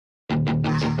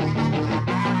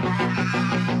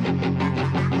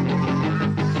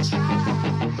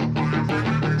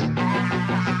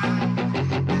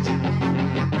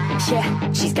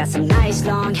She's got some nice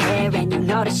long hair, and you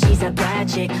know that she's a bad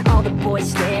chick. All the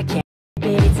boys stare, can't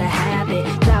it's a habit.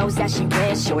 Clothes that she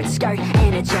wears, short skirt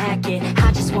and a jacket.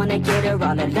 I just wanna get her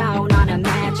all alone on a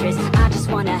mattress. I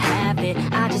just wanna have it,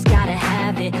 I just gotta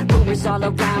have it. Rumors all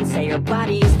around say her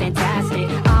body is fantastic.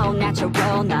 All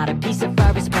natural, not a piece of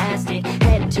fur is plastic.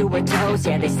 Head to her toes,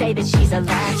 yeah, they say that she's a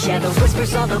latch. Yeah, the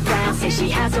whispers all around say she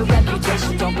has a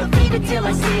reputation. Don't believe it till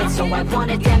I see it, so I want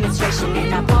a demonstration.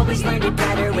 And I've always learned it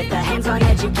better with a hands-on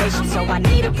education. So I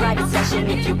need a private session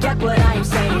if you get what I am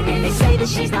saying. And they say that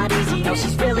she's not easy, no,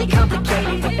 she's really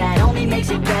complicated, but that only makes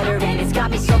it better. And it's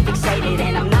got me so fixated,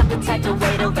 and I'm not the type to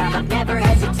wait around, I've never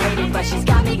hesitated, but she's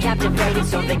got me captivated,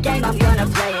 so the game, I'm gonna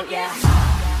play it, yeah.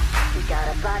 She got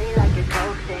a body like a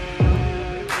coke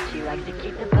thing, she likes to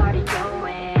keep the party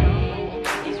going.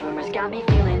 These rumors got me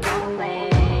feeling lonely,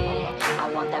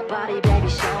 I want that body, baby,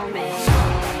 show me.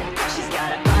 She's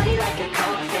got a body like a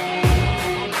coke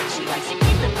thing, she likes to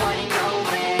keep the party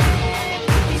going.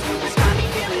 These rumors got me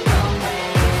feeling lonely,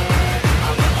 I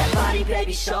want that body,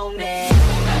 baby, show me.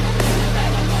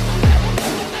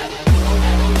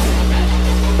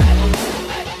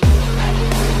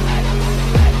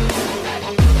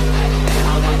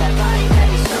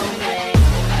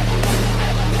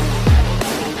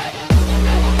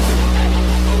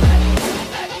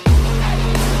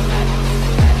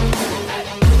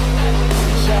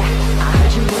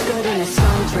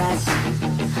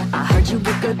 You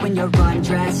look good when you're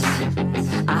undressed.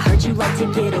 I heard you like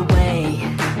to get away.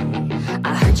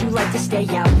 I heard you like to stay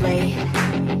out late.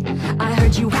 I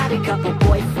heard you had a couple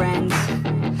boyfriends.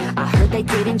 I heard they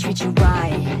didn't treat you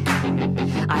right.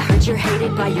 I heard you're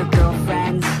hated by your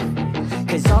girlfriends,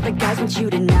 cause all the guys want you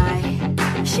tonight.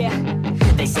 Yeah,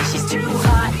 they say she's too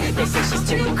hot, they say she's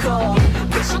too cold.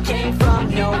 Where she came from,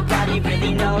 nobody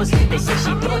really knows. They say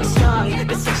she looks young,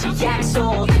 but say she acts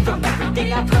old. From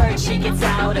everything I've heard, she gets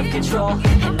out of control.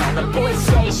 And all the boys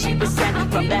say she was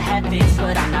sent from the heavens,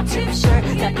 but I'm not too sure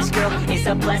that this girl is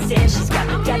a blessing. She's got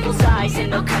the devil's eyes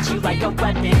and they'll cut you like a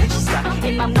weapon. She's stuck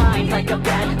in my mind like a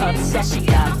bad obsession.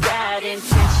 Got bad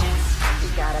intentions.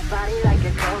 She's got a body like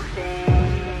a coke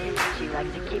thing, she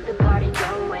likes to keep the party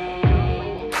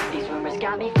going. These rumors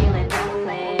got me feeling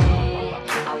lonely,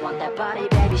 I want that body,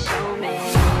 baby, show me.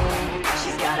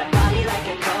 She's got a body like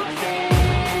a coke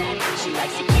thing, she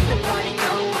likes to keep the party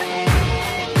going.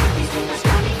 These rumors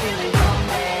got me feeling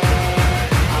lonely,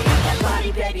 I want that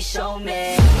body, baby, show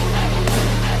me.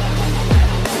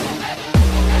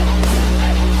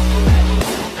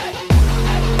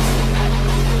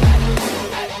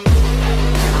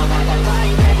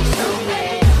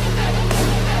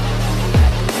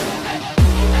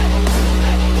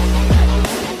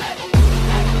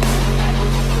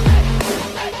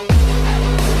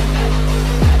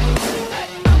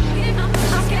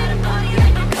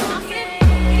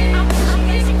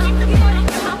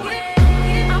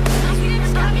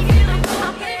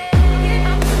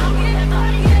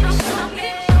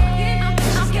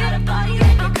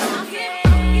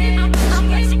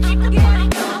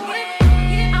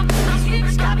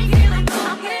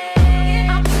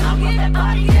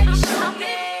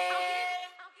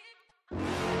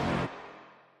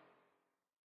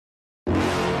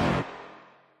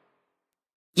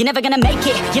 You're never gonna make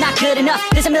it, you're not good enough.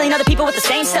 There's a million other people with the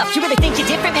same stuff. You really think you're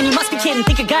different, man, you must be kidding.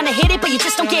 Think you're gonna hit it, but you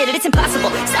just don't get it. It's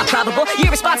impossible, it's not probable, you're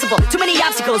irresponsible. Too many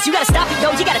obstacles, you gotta stop it, yo.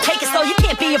 You gotta take it slow, you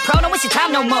can't be a pro, don't waste your time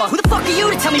no more. Who the fuck are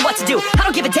you to tell me what to do? I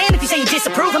don't give a damn if you say you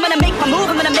disapprove. I'm gonna make my move,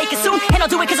 I'm gonna make it soon. And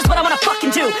I'll do it cause it's what I wanna fucking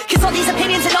do. Cause all these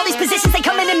opinions and all these positions, they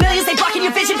come in millions, they blocking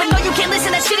your vision. But no, you can't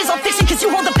listen, that shit is all fiction. Cause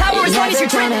you hold the power as long as you're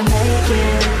dreaming.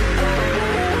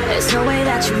 There's no way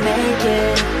that you make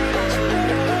it.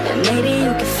 And maybe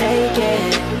you can fake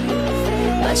it,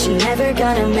 but you're never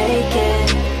gonna make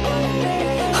it.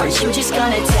 Are you just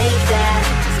gonna take that?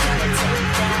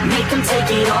 Make them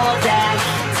take it all back.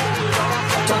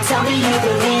 Don't tell me you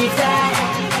believe that.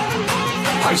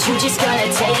 Are you just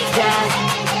gonna take that?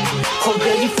 Or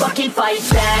will you fucking fight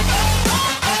back?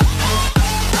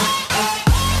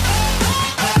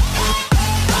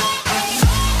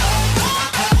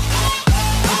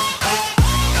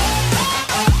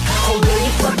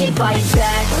 Fight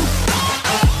back.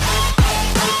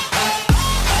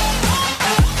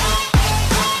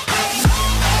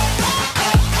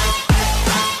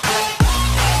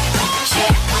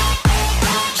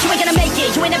 You ain't gonna make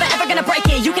it, you ain't never ever gonna break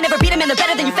it. You can never beat them and they're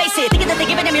better than you face it. Thinking that they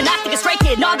give a damn, you're not, think it's straight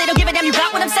kid. No, they don't give a damn, you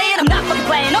got what I'm saying? I'm not fucking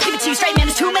playing, I'll give it to you straight, man.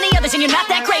 There's too many others and you're not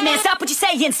that great, man. Stop what you're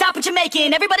saying, stop what you're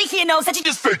making. Everybody here knows that you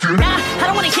just faking. Nah, I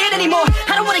don't wanna hear it anymore,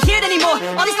 I don't wanna hear it anymore.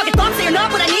 All these fucking thoughts, they are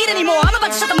not what I need anymore. I'm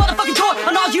about to shut the motherfucking door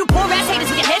on all you poor ass haters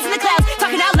with your heads in the clouds,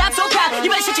 talking out loud so proud. You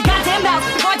better shut your goddamn mouth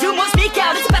before I do more, speak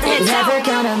out. never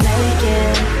gonna make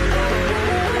it.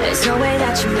 There's no way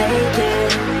that you make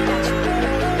it.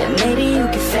 And maybe you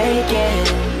can fake it,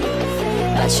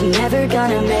 but you're never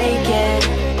gonna make it.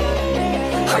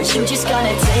 Aren't you just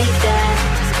gonna take that?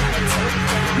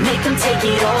 Make them take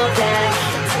it all back.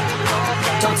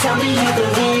 Don't tell me you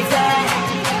believe that.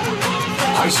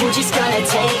 Aren't you just gonna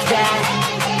take that?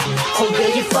 Or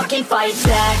will you fucking fight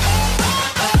back?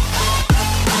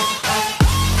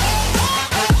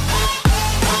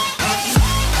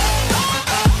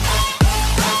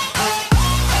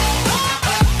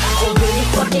 Or will you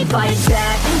fucking fight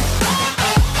back?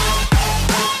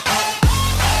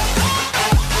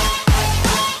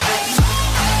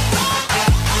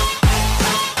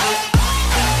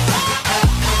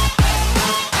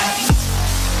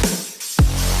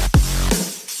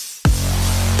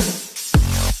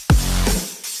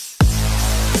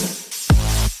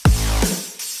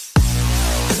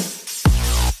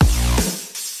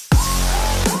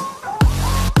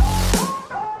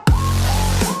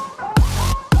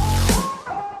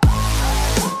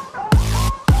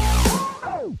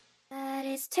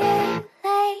 It's too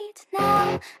late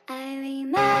now. I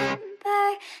remember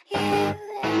you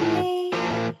and me,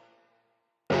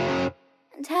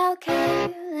 and how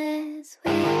careless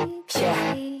we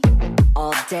could be.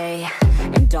 All day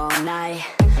and all night,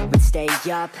 we'd stay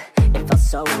up, it felt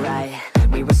so right.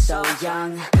 We were so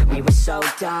young, we were so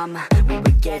dumb. We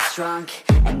would get drunk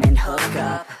and then hook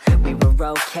up. We were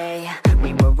okay,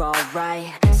 we were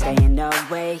alright, staying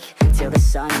awake till the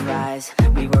sunrise.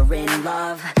 We were in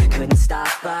love, couldn't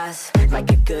stop us, like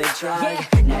a good drug,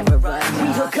 never run. We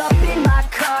hook up in my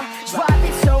car,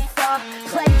 driving so far,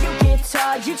 play your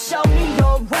guitar, you'd show me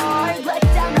your art. Let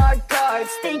down our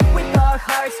guards, think with our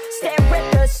hearts, stare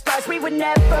at the stars, we were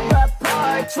never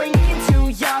apart. Drinking too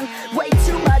young, way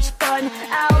too much fun,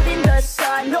 out in the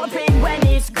sun, no pain when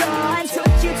it's gone.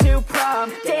 Took you to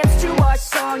prom, dance to our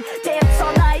song, dance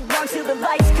all night long till the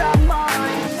lights come on.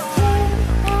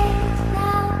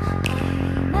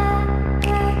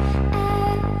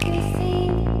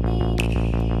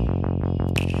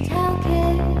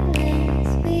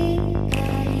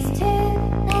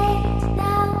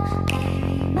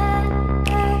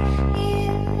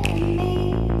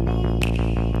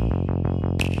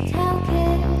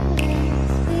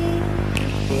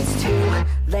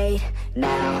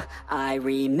 Now I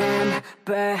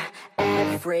remember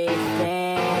everything,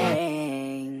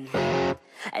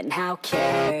 and how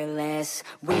careless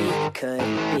we could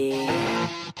be,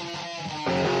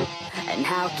 and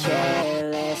how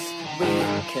careless we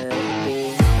could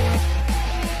be,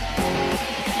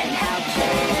 and how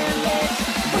careless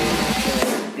we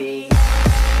could be.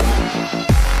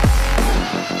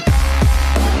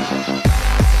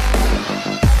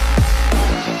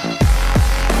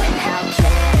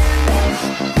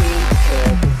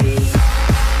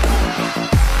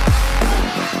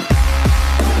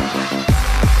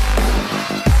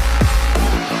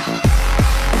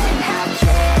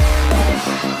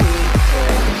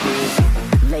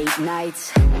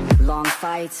 Nights, long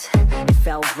fights, it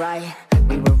felt right,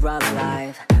 we were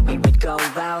alive. We would go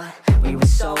out, we were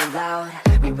so loud,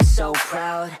 we were so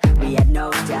proud, we had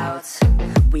no doubts.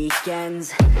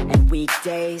 Weekends and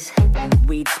weekdays,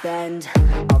 we'd spend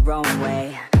our own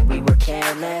way. We were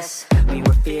careless, we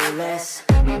were fearless,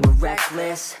 we were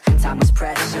reckless, time was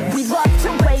precious. We loved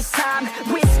to waste time,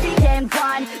 whiskey and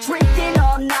wine, drinking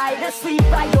all night, asleep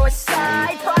by your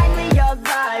side. Finally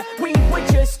alive, we would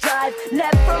just drive,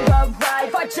 never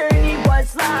arrive. Our journey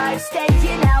was live,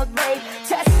 staying out late,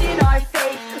 testing our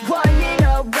fate, running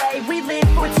away. We live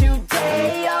for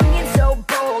today, young and so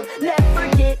bold, never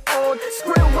get old.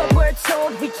 Screw what we're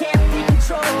told, we can't be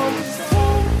controlled.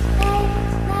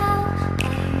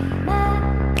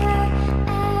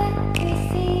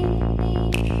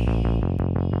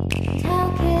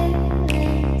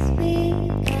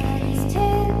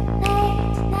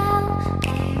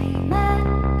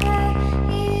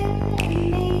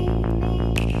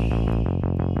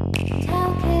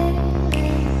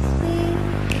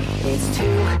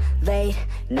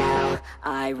 Now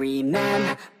I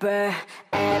remember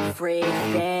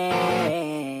everything,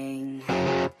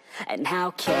 and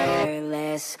how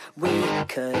careless we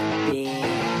could be,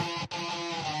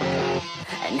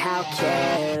 and how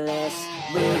careless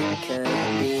we could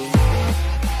be,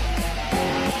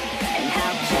 and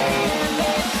how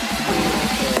careless we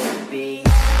could be.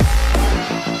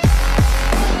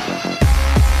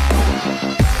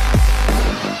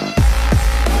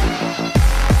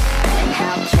 And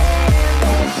how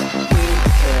careless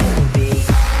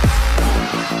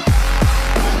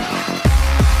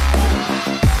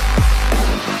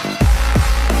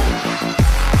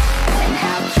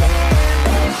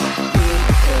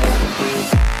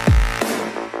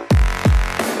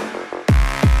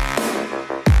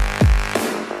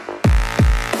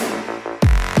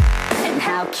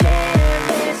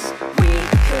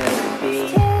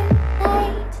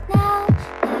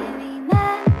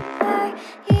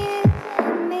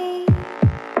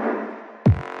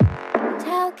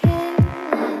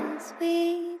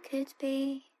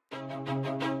be.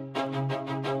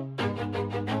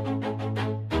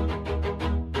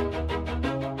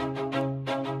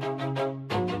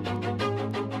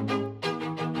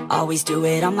 Always do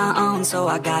it on my own, so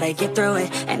I gotta get through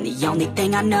it. And the only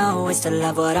thing I know is to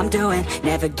love what I'm doing.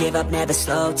 Never give up, never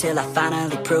slow, till I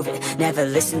finally prove it. Never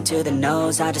listen to the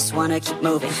no's, I just wanna keep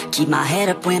moving. Keep my head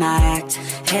up when I act,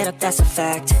 head up, that's a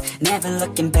fact. Never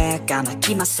looking back, I'ma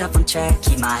keep myself on track.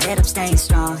 Keep my head up, staying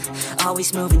strong,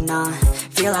 always moving on.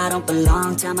 Feel I don't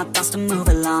belong, tell my thoughts to move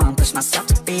along. Push myself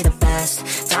to be the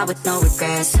best, die with no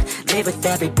regrets. Live with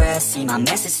every breath, see my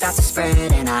message start to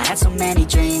spread. And I had so many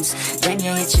dreams, then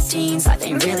you hit your teens. Life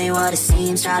ain't really what it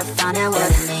seems, try to find out what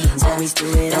it means. Always do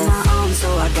it on my own, so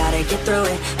I gotta get through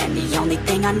it. And the only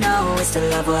thing I know is to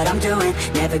love what I'm doing.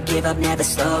 Never give up, never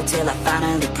slow, till I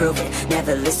finally prove it.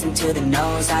 Never listen to the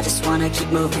no's, I just wanna keep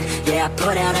moving. Yeah, I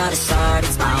put out all this art,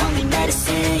 it's my only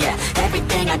medicine. Yeah,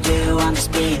 everything I do, I'm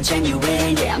just being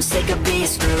genuine. Yeah, I'm sick of being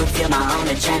screwed, feel my own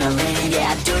adrenaline.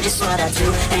 Yeah, I do just what I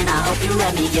do, and I hope you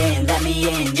let me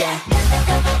in, yeah.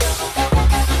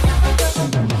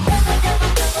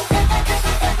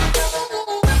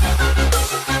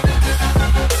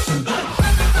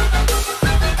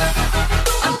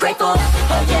 Oh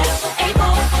yeah,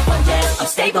 able, oh yeah, I'm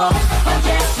stable, oh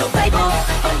yeah, no label,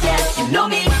 oh yeah, you know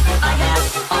me, I have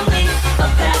only a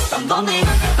path, I'm lonely,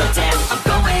 but damn, I'm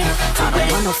going to win.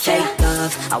 I want no fake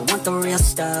love, I want the real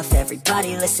stuff.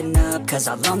 Everybody listen up, cause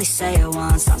I'll only say it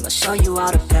once. I'm gonna show you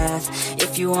all the path,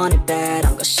 if you want it bad.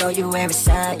 I'm gonna show you where it's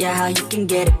at, yeah, how you can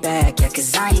get it back. Yeah,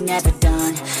 cause I ain't never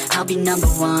done, I'll be number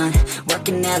one.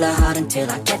 Working hella hard until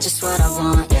I get just what I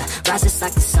want, yeah. Rises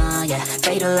like the sun, yeah,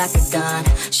 fatal like a gun.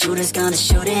 Shooters gonna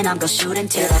shoot and I'm gonna shoot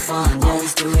until I fall, yeah.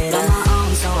 Always do it on my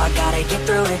own, so I gotta get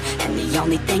through it. And the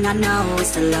only thing I know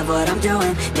is to love what I'm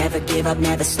doing. Never give up,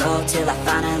 never slow, till I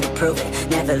finally prove it.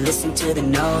 Never listen to the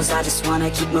no's, I just wanna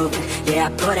keep moving. Yeah, I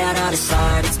put out all this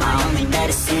art, it's my only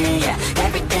medicine. Yeah,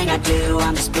 everything I do,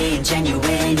 I'm just being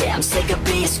genuine. Yeah, I'm sick of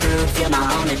being screwed, feel my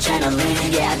own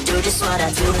adrenaline. Yeah, I do just what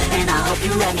I do, and I hope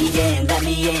you let me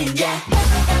in, yeah.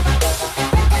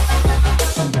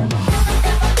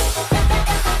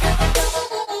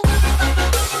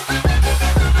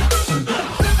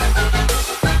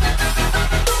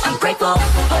 Oh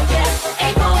yeah,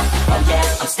 able, oh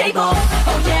yeah, I'm stable,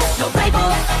 oh yeah, no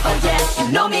label, oh yeah,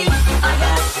 you know me, I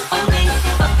have only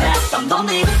a path, I'm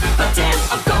lonely, but damn,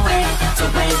 I'm going to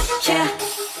win, yeah.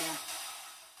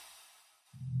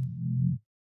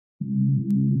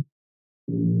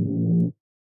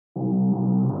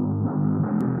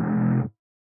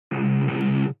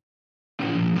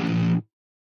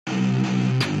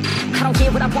 I don't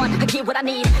get what I want, I get what I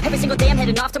need. Every single day I'm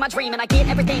heading off to my dream, and I get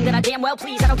everything that I damn well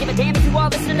please. I don't give a damn if you all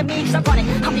listening to me, cause I run it.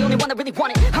 I'm the only one that really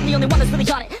want it, I'm the only one that's really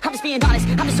on it. I'm just being honest,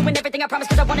 I'm just doing everything I promise,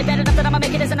 cause I want it bad enough that I'ma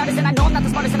make it as an artist. And I know I'm not the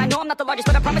smartest, and I know I'm not the largest,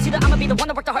 but I promise you that I'ma be the one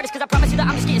that worked the hardest. Cause I promise you that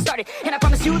I'm just getting started, and I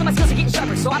promise you that my skills are getting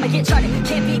sharper. So I'ma get charted,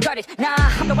 can't be guarded, nah,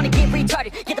 I'm the one to get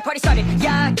retarded. Get the party started,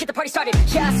 yeah, get the party started,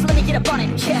 yeah, so let me get up on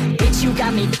it, yeah. Bitch, you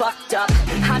got me fucked up,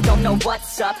 I don't know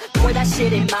what's up. Pour that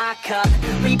shit in my cup,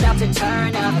 we bout to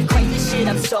turn up. Crank this shit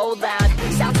up so loud,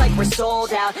 sounds like we're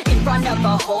sold out in front of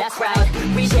a whole crowd.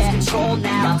 We lose control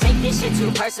now, don't take this shit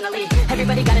too personally.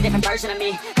 Everybody got a different version of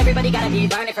me, everybody gotta be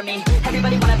learning from me.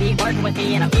 Everybody wanna be working with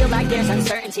me, and I feel like there's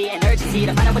uncertainty and urgency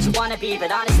to find out what you wanna be.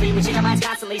 But honestly, we change our minds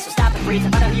constantly, so stop and breathe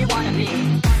and find out who you wanna be.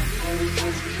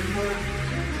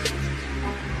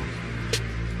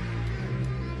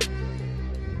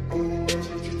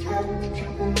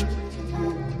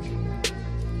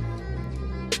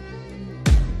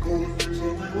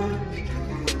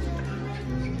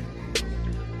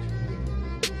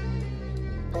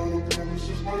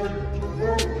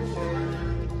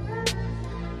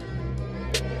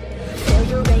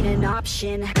 Failure ain't an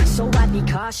option, so I'd be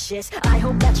cautious. I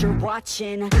hope that you're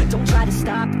watching, don't try to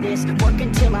stop this. Work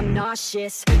until I'm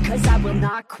nauseous, cause I will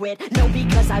not quit. No,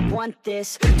 because I want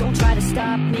this, don't try to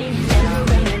stop me.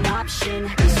 Failure ain't an option,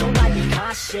 so I'd be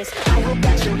cautious. I hope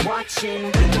that you're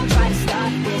watching, don't try to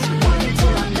stop this. Work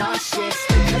until I'm nauseous,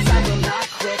 cause I will not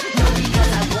quit. No,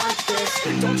 because I want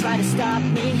this, don't try to stop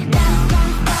me now.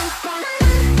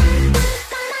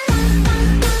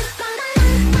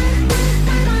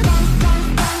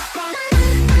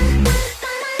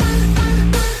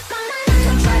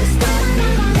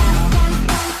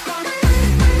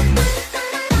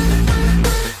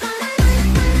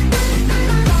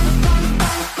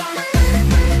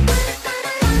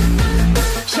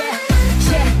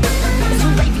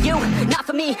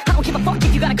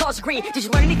 Degree. Did you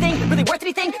learn anything? Really worth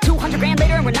anything? 200 grand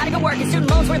later and we're not even working.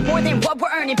 Student loan alone's worth more than what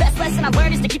we're earning. Best lesson I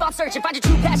learned is to keep on searching. Find your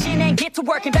true passion and get to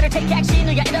work. And better take action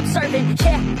or you end up serving.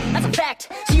 Yeah, that's a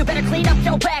fact. So you better clean up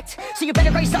your act. So you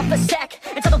better raise off the sack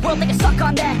and tell the world they can suck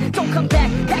on that. Don't come back,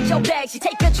 pack your bags. You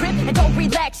take a trip and don't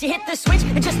relax. You hit the switch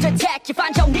and just attack. You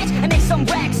find your niche and make some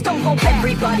racks. Don't go back.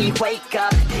 Everybody wake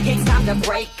up. It's time to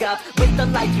break up with the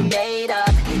life you made up.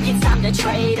 It's time to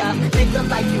trade up. Live the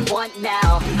life you want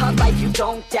now. A life you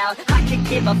don't doubt. I could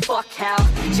give a fuck how.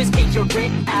 Just get your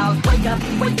grit out.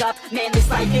 Wake up, man, this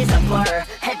life is a blur.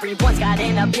 Everyone's got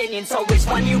an opinion, so which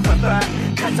one you prefer?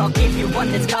 Cause I'll give you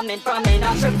one that's coming from an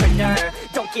entrepreneur.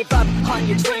 Don't give up on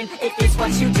your dream if it's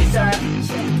what you deserve.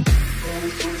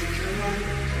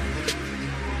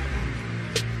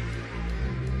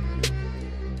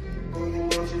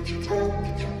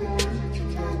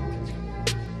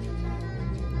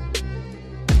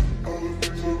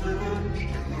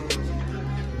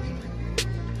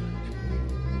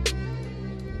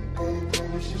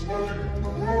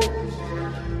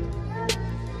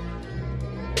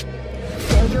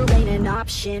 Failure ain't an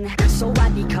option, so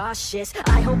I'd be cautious.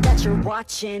 I hope that you're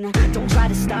watching. Don't try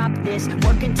to stop this,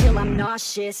 work until I'm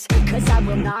nauseous. Cause I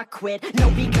will not quit, no,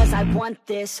 because I want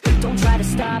this. Don't try to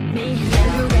stop me,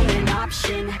 failure ain't an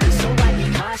option, so I'd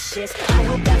be cautious. I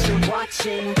hope that you're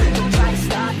watching. Don't try to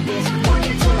stop this, work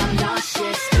until I'm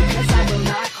nauseous. Cause I will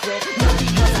not quit, no,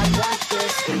 because I want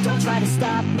this. Don't try to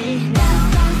stop me now.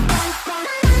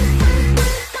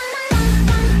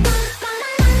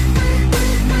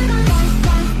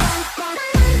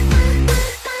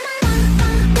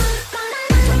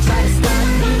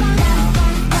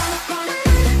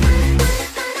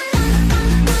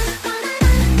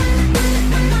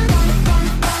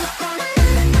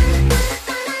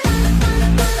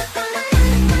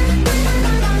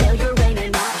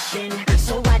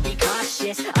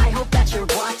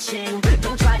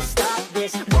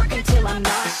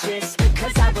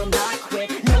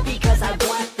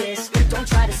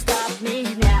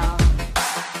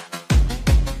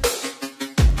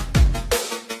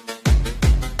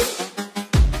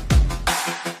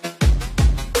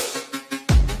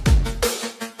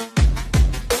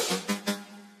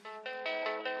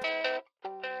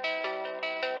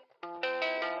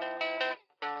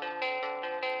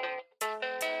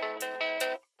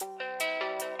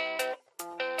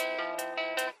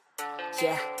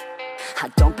 Yeah, I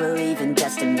don't believe in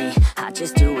destiny. I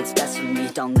just do what's best for me.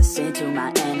 Don't listen to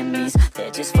my enemies, they're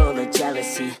just full of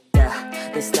jealousy.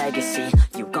 Yeah, this legacy,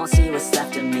 you gon' see what's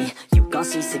left of me. You gon'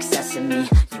 see success in me,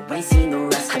 you ain't seen the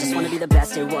rest of me. I just wanna be the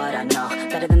best at what I know,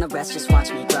 better than the rest, just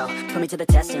watch me grow. Put me to the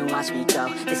test and watch me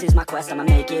go. This is my quest, I'ma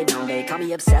make it known. They call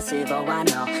me obsessive, oh I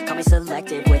know. Call me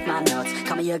selective with my notes,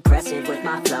 call me aggressive with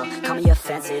my flow. Call me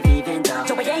offensive even though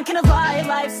Joe, I ain't gonna lie,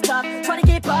 life's tough. Try to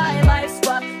get by, life's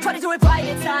rough. Try to do it right,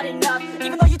 it's not enough.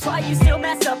 Even though you try, you still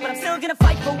mess up. But I'm still gonna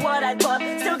fight for what I love.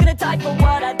 Still gonna die for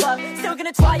what I love. Still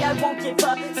gonna try, I won't give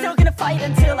up. Still gonna fight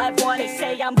until I've won. They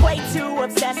say I'm way too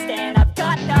obsessed and I've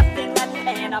got nothing left.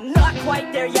 And I'm not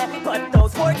quite there yet, but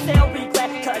those words they'll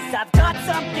regret. Cause I've got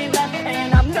something left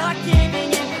and I'm not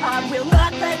giving in. I will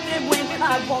not let them win,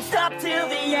 I won't stop till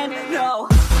the end, no.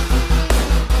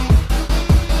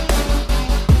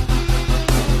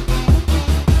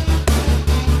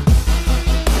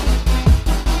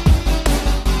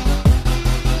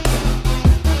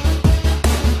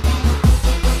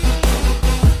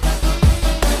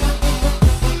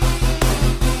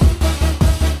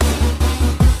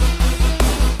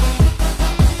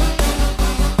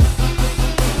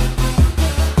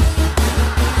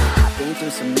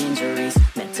 Some injuries,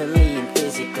 mentally and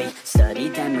physically.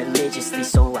 Studied them religiously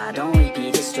so I don't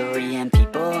repeat history. And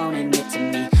people won't admit to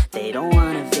me they don't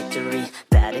want a victory.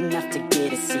 Bad enough to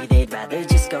get a C, they'd rather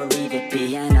just go leave it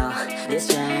be. And this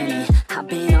journey I've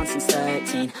been on since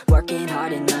 13. Working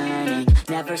hard and learning,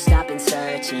 never stopping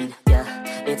searching. Yeah,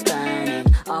 it's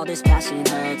burning, all this passion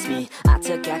hurts me. I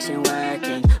took action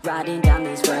working, writing down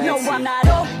these words. No, I'm not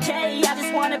okay, I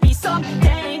just wanna be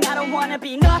something. I don't wanna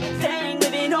be nothing,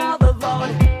 living all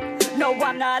alone. No,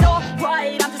 I'm not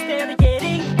alright, I'm just barely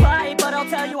getting by. But I'll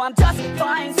tell you I'm just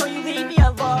fine, so you leave me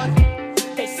alone.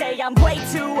 They say I'm way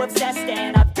too obsessed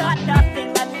and I've got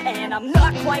nothing left. And I'm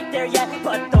not quite there yet,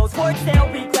 but those words they'll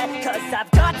regret. Cause I've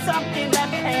got something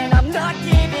left and I'm not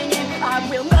giving in. I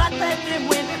will not let them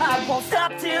win, I won't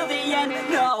stop till the end,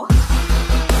 no.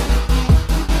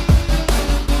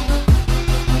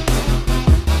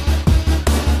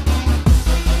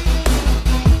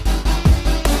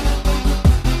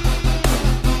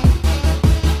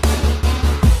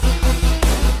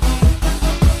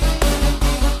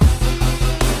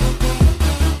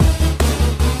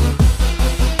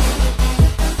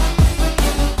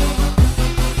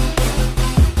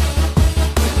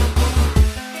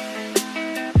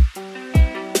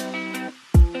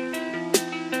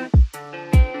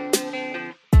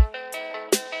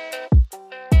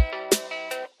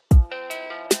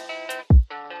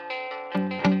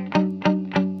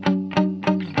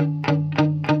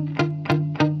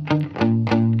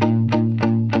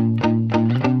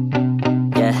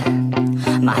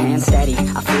 hands steady,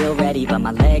 I feel ready, but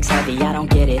my legs heavy, I don't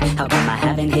get it. How come I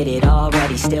haven't hit it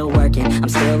already? Still working, I'm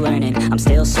still learning, I'm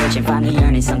still searching, finally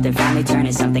earning something, finally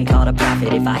turning something called a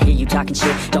profit. If I hear you talking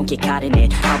shit, don't get caught in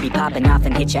it. I'll be popping off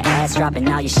and hit your ass, dropping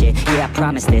all your shit. Yeah, I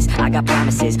promise this, I got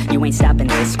promises, you ain't stopping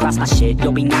this. Cross my shit,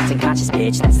 you'll be knocked unconscious,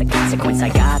 bitch. That's the consequence, I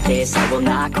got this, I will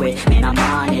not quit. Man, I'm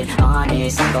on it,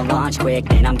 honest, I'm gonna launch quick,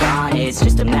 then I'm gone. It's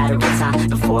just a matter of time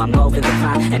before I'm over the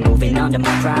climb and moving under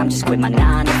my prime. Just quit my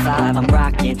 9 to 5, I'm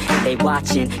rocking, and they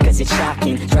watching, cause it's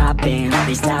shocking. Dropping all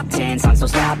these top 10 songs, so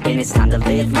stopping. It's time to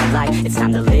live my life, it's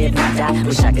time to live, not die.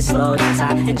 Wish I could slow down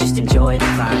time and just enjoy the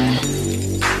climb.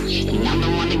 And I'm the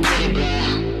one to get it,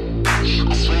 bro.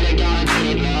 I swear to God, I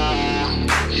get it,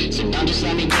 bro. So don't just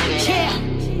let me get it.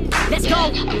 Yeah, let's go.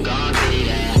 I'm gonna get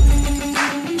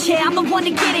it. Yeah, I'm the one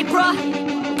to get it, bruh.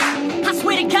 I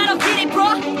swear to God I'll get it,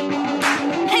 bruh.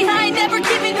 Hey, I ain't never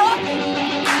giving up.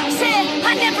 Yeah,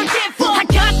 I never give up. I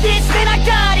got this, man, I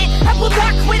got it. I will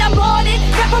not quit, I'm on it.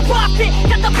 Never rock it.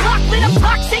 Got the block lit, I'm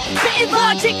toxic. Spitting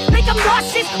logic, make them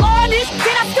nauseous. Honest,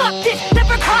 then I stop this.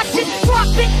 Never cautious,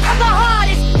 drop it. I'm the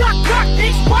hottest. Knock, knock,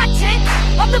 bitch, watch it.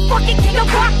 I'm the fucking king of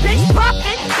rock, bitch.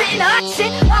 Poppin', spitting hot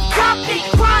shit. I'm dropping,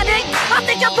 chronic. I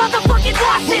think I'm motherfucking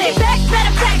lost it. Back,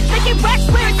 matter of fact, making racks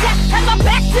where it's at. Have my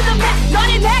back to the mat, not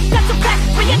an act, that's a fact.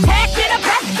 We attack in a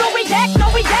pack, so we act, no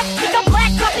we act. Think I'm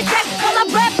black, off the track, while I'm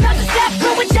rap, not the step.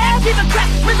 Throw a jab, give a crap.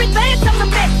 We're advanced, I'm the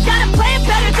man. Got a plan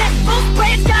better than most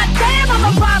brands. Goddamn, I'm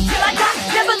a rhyme till I die.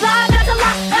 Never lie, that's a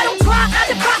lie. I don't try, I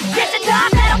defy. Get the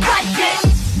time that I'm like this.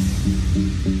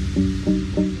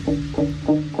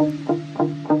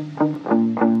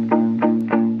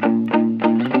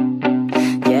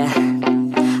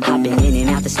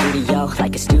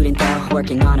 Like a student though,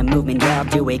 working on a movement, yeah, I'll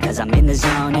do it cause I'm in the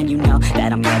zone. And you know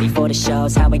that I'm ready for the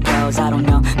shows. How it goes, I don't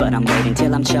know, but I'm waiting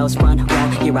till I'm chose. Front row,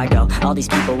 here I go. All these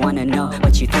people wanna know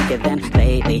what you think of them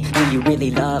lately. Do you really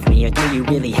love me or do you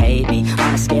really hate me?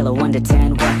 On a scale of 1 to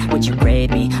 10, what would you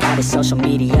grade me? All this social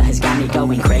media has got me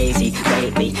going crazy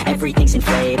lately. Everything's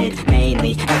inflated,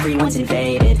 mainly everyone's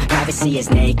invaded. Privacy is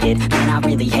naked, man, I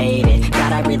really hate it.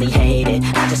 God, I really hate it.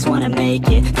 I just wanna make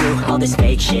it through all this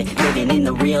fake shit. Living in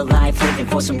the real life, living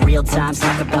for some real times.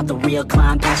 Talk about the real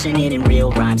climb, passionate in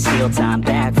real rhymes. Steal time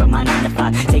back from my 9 to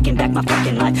 5, taking back my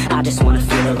fucking life. I just wanna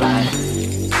feel alive.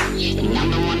 And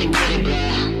I'm the one to get it,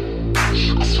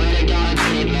 bro. I swear to God, I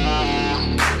get it,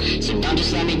 bro. So don't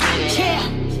just let me get it. Yeah,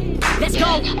 let's go.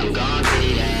 I'm gonna get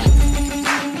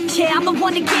it. Yeah, I'm the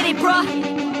one to get it, bruh.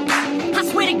 I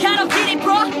swear to God I'll get it,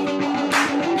 bruh.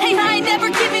 Hey, I ain't never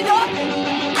giving up.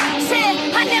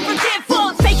 Yeah, I never give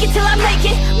up. Fake it till I make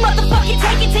it. Motherfucking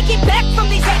take it back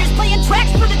from these haters. Playing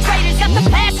tracks for the traitors. Got the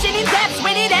passion and that's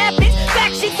when it happens.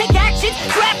 Factions take actions,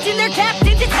 drafting their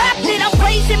captains. It's happening. I'm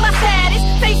raising my status,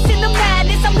 facing the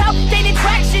madness. I'm out gaining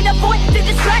traction, avoid the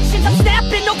distractions. I'm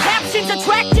snapping, no captions,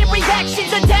 attracting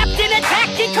reactions, adapting,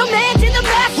 attacking, commanding the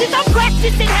masses. I'm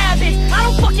practicing habits. I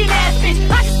don't fucking ask bitch,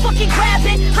 I just fucking grab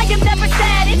it. I am never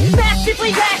static,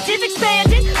 massively active,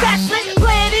 expanding, backslid,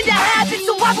 playing into habits.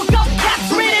 So I will go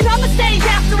capture it and I'ma stay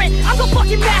after it. I'm gonna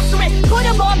fucking master it, put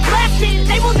them on blast it.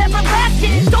 They will never last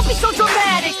it, don't be so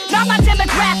dramatic. Not my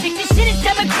demographic, this shit is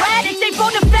democratic. They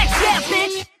phone effects, yeah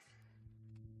bitch.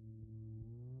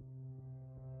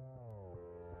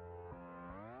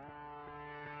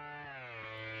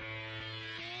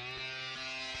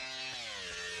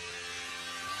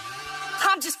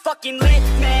 I'm just fucking lit,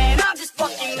 man, I'm just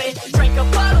fucking lit. Drink a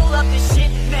bottle of this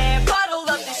shit, man, bottle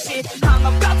of this shit. I'm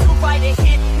about to write a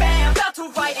hit, man, about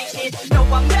to write a hit. No,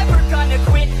 I'm never gonna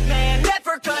quit, man,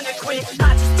 never gonna quit.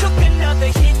 I just took another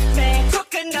hit, man,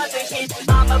 took another hit.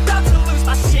 I'm about to lose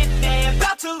my shit, man,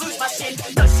 about to lose my shit.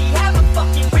 Does she have a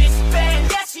fucking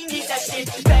wristband? Yeah, she needs that shit.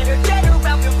 Better get her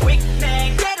out real quick,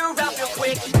 man, get her out real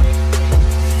quick.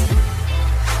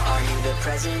 Are you the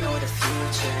present or the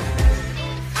future?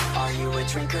 Are you a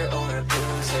drinker or a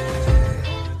boozer?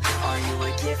 Are you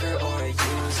a giver or a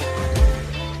user?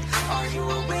 Are you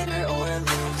a winner or a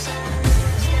loser?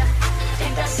 Yeah.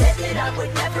 And I said that I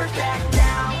would never back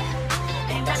down.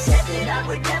 And I said that I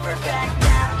would never back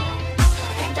down.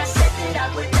 And I said that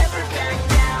I would never back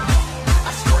down.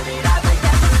 I swore that I would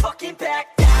never fucking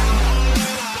back down.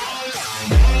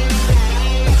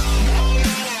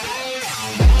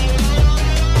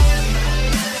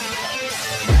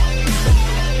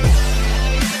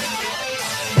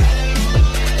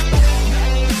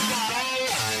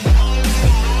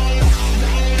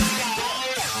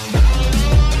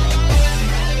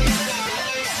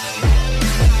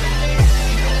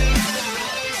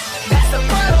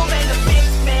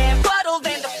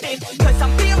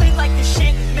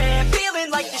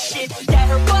 Yeah,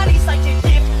 her body's like a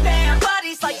gift, man,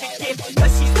 body's like a gift.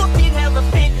 Cause she's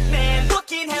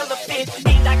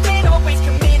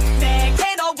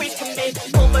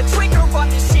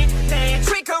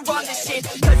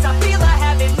Cause I feel I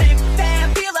haven't lived,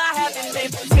 man, feel I haven't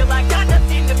lived. Till I got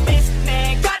nothing to miss,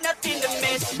 man, got nothing to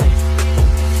miss.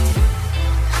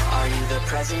 Are you the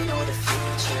present or the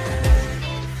future?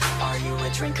 Are you a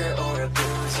drinker or a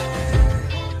boozer?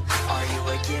 Are you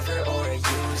a giver or a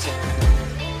user?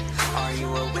 Are you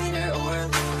a winner or a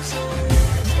loser?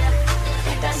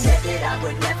 And I said that I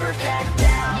would never back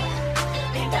down.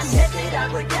 And I said that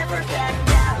I would never back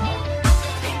down.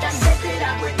 And I said that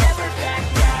I would never back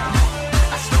down.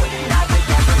 I swore that I would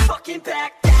never fucking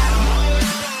back down.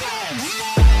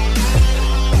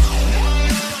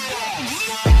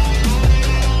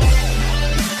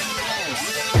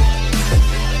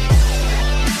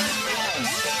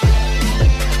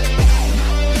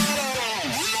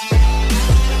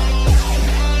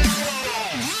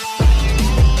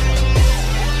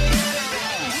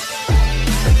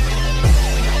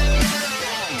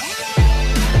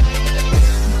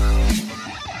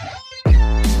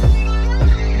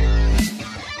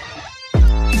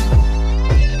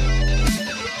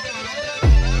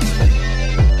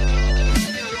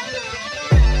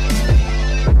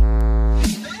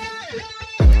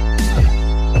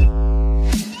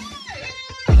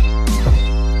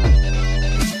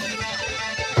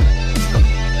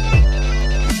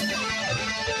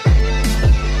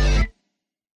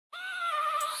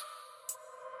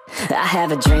 I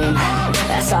have a dream,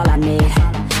 that's all I need.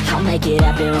 I'll make it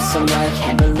happen with some work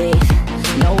and belief.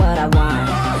 Know what I want,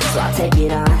 so I'll take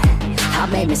it on.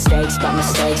 I've made mistakes, but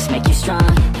mistakes make you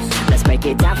strong. Let's break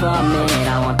it down for a minute.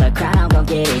 I want the crown, I'm gon'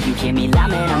 get it. You hear me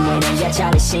loud, man, I'm winning. Yeah,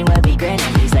 Charlie Sheen will be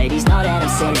grinning. These ladies know that I'm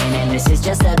sinning, and this is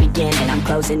just the beginning. I'm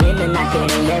closing in the night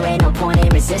inning, there ain't no point in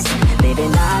resisting.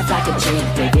 Living life like a dream,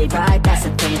 live it right, that's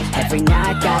the thing. Every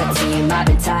night got a team, I've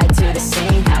been tied to the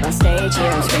scene. Out on stage,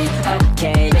 here I'm screaming,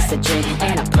 okay, it's a dream.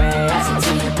 And I pray as a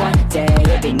team, one day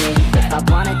it'll be me. If I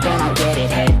want it, then I'll get it.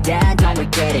 Head down, don't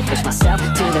regret it. Push myself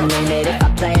to the limit. If I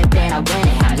play it, then I win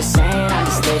it. I'm just saying, I'm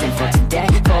just living for today.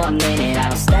 For a minute, I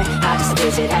don't stay, I just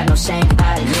visit, have no shame,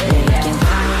 I admit it. Looking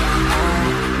on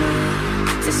me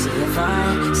to see if I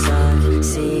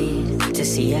succeed, to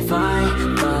see if I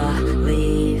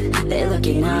believe. They're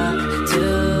looking up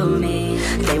to me.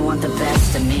 They want the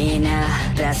best of me now,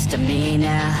 best of me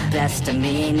now, best of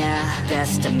me now,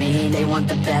 best of me. They want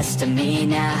the best of me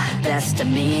now, best of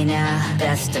me now,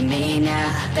 best of me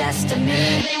now, best of me.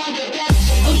 They want the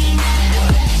best of me now.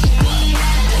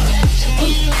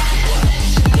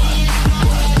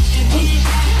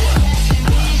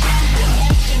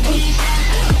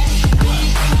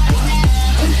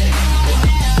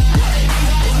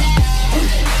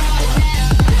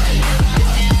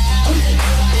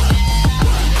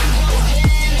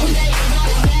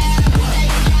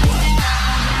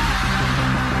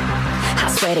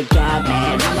 Swear to God,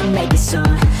 man, I'ma make it soon.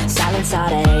 Silence all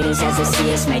the haters as they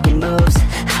see us making moves.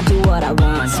 I do what I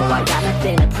want, so I got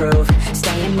nothing to prove.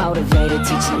 Staying motivated,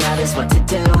 teaching others what to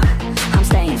do. I'm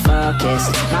staying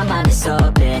focused, my mind is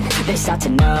open. They start to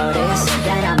notice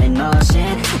that I'm in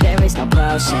motion. There is no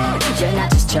potion, you're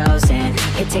not just chosen.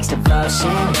 It takes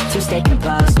devotion to stay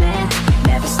composed, man.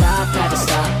 Never stop,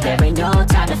 there ain't no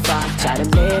time to fall. Try to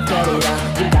live, get it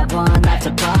up, you got one life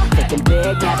to pop. Thinking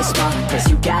big, never small, cause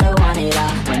you gotta want it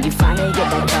all. When you finally get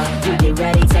that call, you get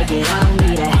ready, take it on.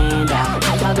 Need a handout,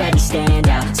 I already stand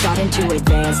out. Starting to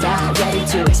advance now, ready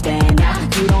to expand now.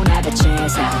 You don't have a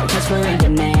chance now, cause we're in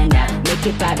demand now. Make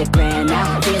it private brand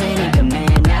now, feeling in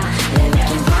command now. They're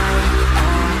looking right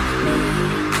at me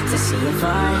to see if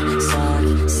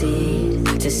I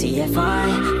succeed, to see if I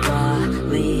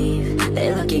believe.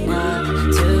 They're looking up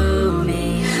to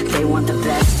me. They want the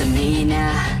best of me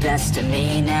now, best of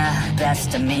me now,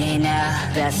 best of me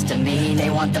now, best of me. They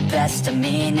want the best of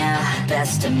me now,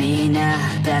 best of me now,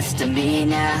 best of me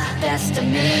now, best of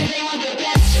me. They want the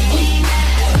best of me now.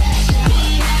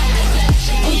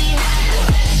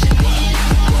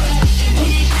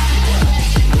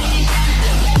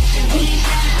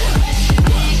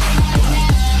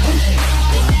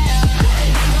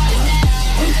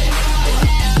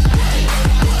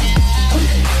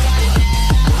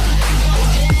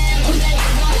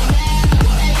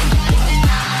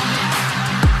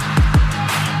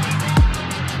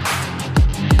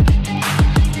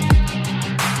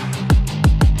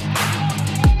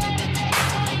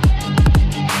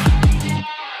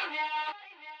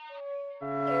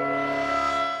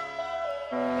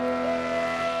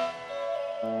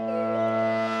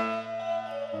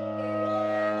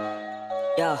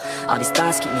 All these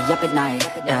thoughts keep me up at night,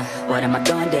 yeah. What am I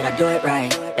doing, did I do it right,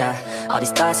 yeah. All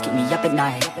these thoughts keep me up at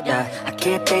night, yeah. I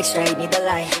can't think straight, need the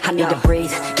light. I need to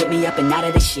breathe, get me up and out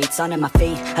of the sheets. Onto my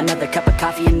feet, another cup of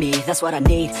coffee and me, that's what I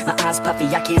need. My eyes puffy,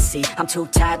 I can't see, I'm too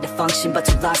tired to function but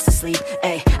too lost to sleep.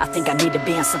 Ay, I think I need to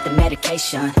be on something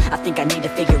medication. I think I need to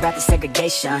figure out the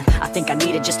segregation. I think I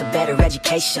needed just a better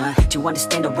education to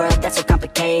understand a world that's so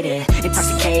complicated.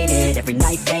 Intoxicated, every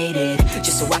night faded,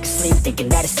 just so I can sleep thinking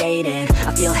that it's fading.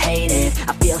 I feel hated,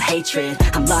 I feel hatred,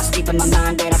 I'm lost deep in my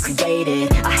mind that I've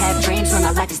created. I have dreams when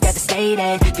my life is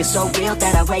devastated, feel so real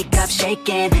that I wake up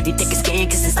shaking. Need thicker skin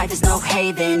cause this life is no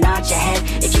haven. Nod your head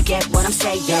if you get what I'm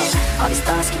saying. All these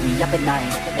thoughts keep me up at night,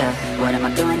 yeah. What am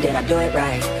I doing, did I do it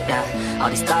right, yeah. All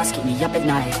these thoughts keep me up at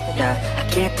night, yeah. I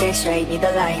can't think straight, need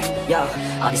the light, yo.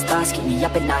 All these thoughts keep me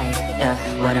up at night, yeah.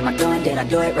 What am I doing, did I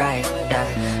do it right,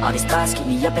 yeah. All these thoughts keep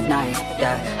me up at night,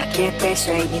 yeah. I can't think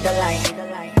straight, need the light.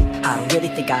 I don't really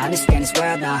think I understand this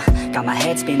world now. Got my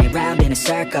head spinning round in a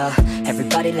circle.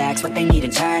 Everybody lacks what they need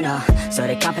internal, so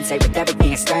they compensate with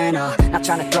everything external. Not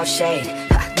trying to throw shade,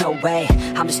 no way.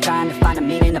 I'm just trying to find a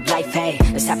meaning of life, hey.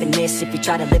 There's happiness if you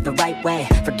try to live the right way.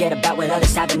 Forget about what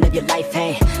others have and live your life,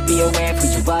 hey. Be aware of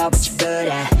who you are, what you're good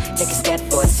at. Take a step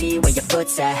forward, see where your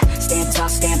foot's at. Stand tall,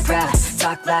 stand proud,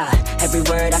 talk loud. Every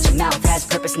word out your mouth has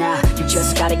purpose now. You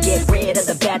just gotta get rid of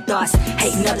the bad thoughts.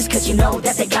 Hating others cause you know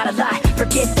that they gotta lie.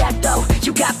 Forget that though,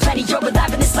 you got plenty, you're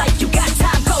alive in this life. You got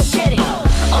time, go get it.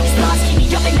 All these thoughts keep me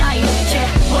up at night, yeah.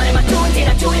 What am I doing, did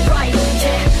I do it right,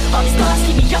 yeah. All these thoughts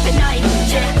keep me up at night,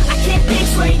 yeah. I can't think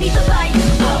straight, need the light,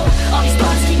 oh. All these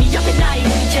thoughts keep me up at night,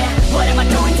 yeah. What am I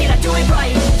doing, did I do it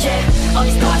right, yeah. All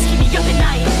these thoughts keep me up at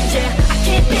night, yeah. I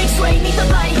can't think straight, need the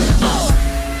light, oh.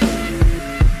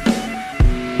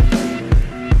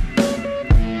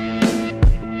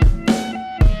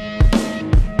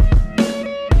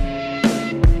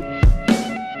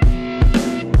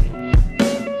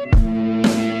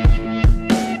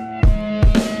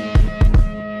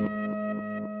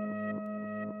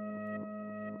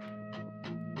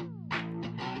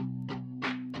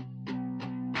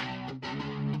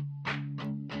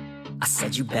 I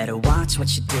said you better watch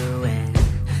what you're doing,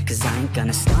 cause I ain't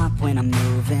gonna stop when I'm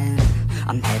moving.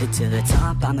 I'm headed to the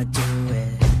top, I'ma do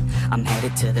it. I'm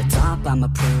headed to the top, I'ma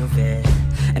prove it.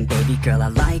 And baby girl, I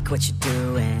like what you're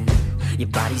doing. Your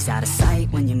body's out of sight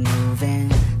when you're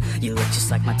moving. You look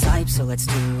just like my type, so let's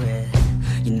do it.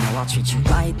 You know I'll treat you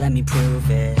right, let me prove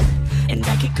it. And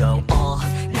I could go all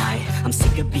night, I'm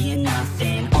sick of being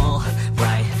nothing. All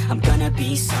right, I'm gonna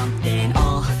be something.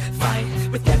 I'll fight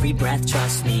with every breath,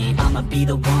 trust me. I'ma be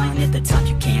the one at the top,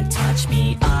 you can't touch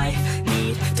me. I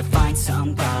need to find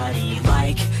somebody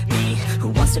like me who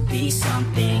wants to be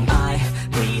something. I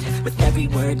bleed with every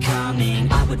word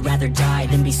coming. I would rather die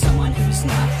than be someone who's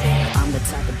nothing. I'm the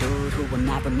type of dude who will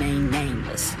not remain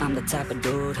nameless. I'm the type of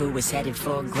dude who is headed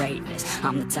for greatness.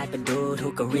 I'm the type of dude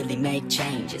who could really make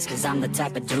changes, cause I'm the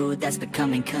type of dude that's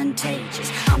becoming contagious.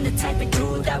 I'm the type of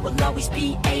dude that will always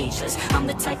be ageless. I'm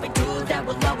the type of dude that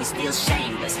will always feel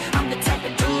shameless. I'm the type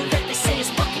of dude that they say is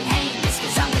fucking heinous,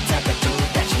 cause I'm the type of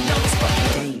dude that you know is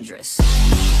fucking dangerous.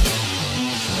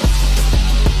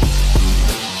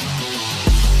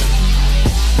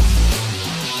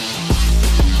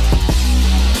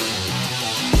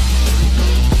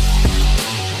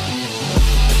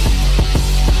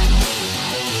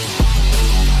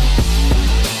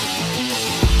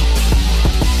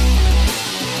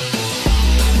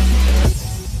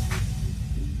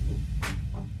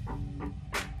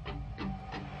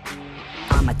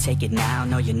 I'ma take it now,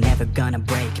 no you're never gonna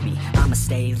break me. I'ma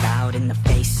stay loud in the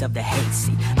face of the hate,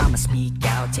 see. I'ma speak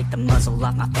out, take the muzzle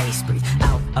off my face. Breathe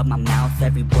out of my mouth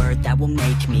every word that will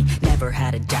make me. Never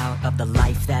had a doubt of the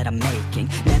life that I'm making.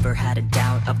 Never had a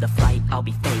doubt of the fight I'll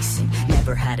be facing.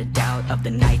 Never had a doubt of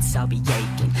the nights I'll be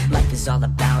aching. Life is all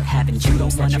about having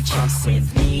dreams that you're chasing.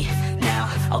 With me now,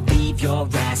 I'll leave your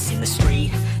ass in the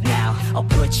street now. I'll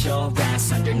put your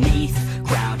ass underneath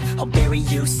ground. I'll bury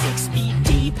you 6 feet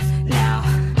deep now.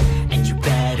 And you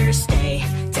better stay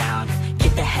down.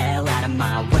 Get the hell out of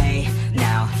my way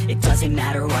now. It doesn't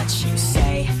matter what you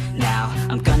say now.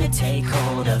 I'm gonna take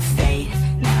hold of fate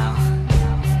now.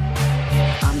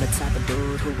 I'm the type of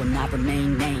dude who will not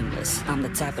remain nameless. I'm the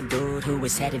type of dude who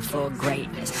is headed for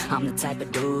greatness. I'm the type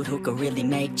of dude who could really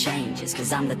make changes,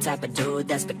 cause I'm the type of dude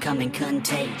that's becoming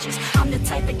contagious. I'm the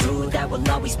type of dude that will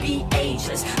always be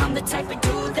ageless. I'm the type of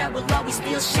dude that will always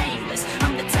feel shameless.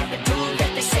 I'm the type of dude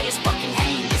that they say is fucking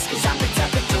heinous, cause I'm the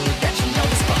type of dude that you know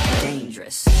is fucking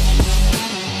dangerous.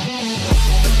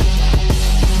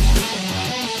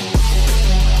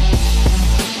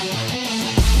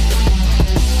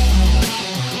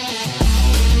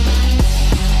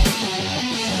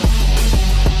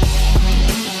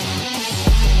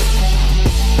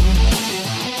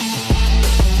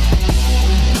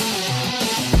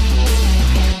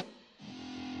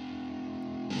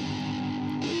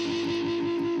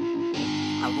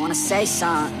 say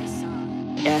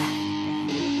something. Yeah.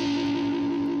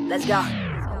 Let's go.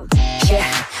 Yeah,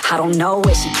 I don't know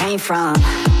where she came from,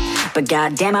 but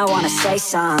goddamn, I wanna say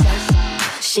something.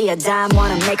 She a dime,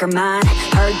 wanna make her mine.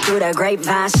 Heard through the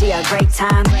grapevine, she a great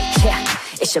time. Yeah,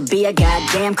 it should be a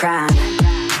goddamn crime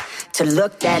to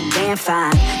look that damn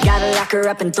fine. Gotta lock her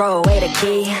up and throw away the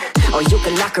key, or you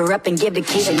can lock her up and give the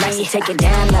key to me. Take it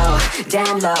down low,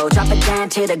 drop it down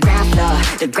to the ground floor,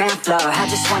 the ground floor. I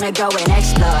just wanna go and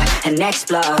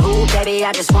explore. Ooh, baby,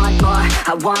 I just want more,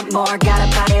 I want more. Got a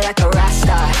body like a rock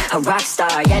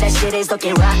star. Yeah, that shit is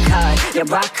looking rock hard, yeah,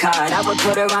 rock hard. I would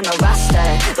put her on the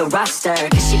roster,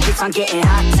 cause she keeps on getting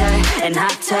hotter and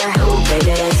hotter. Ooh,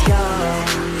 baby, let's go.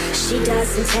 She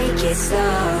doesn't take it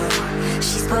slow,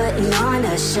 she's putting on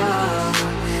a show.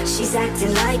 She's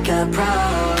acting like a pro.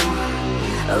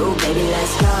 Oh, baby,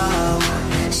 let's go.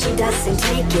 She doesn't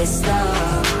take it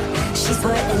slow, she's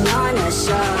putting on a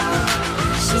show.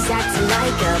 She's acting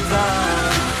like a pro.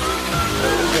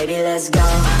 Oh, baby, let's go.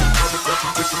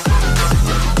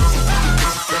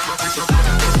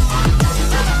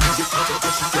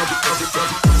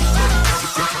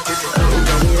 Oh,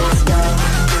 baby, let's go.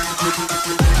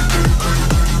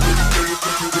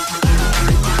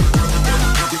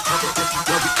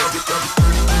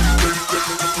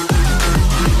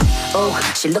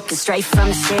 Oh, she looking straight from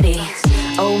the city.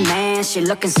 Oh man, she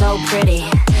looking so pretty.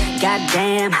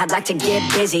 Goddamn, I'd like to get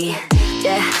busy.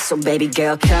 Yeah, so baby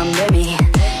girl, come with me.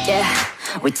 Yeah,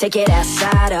 we take it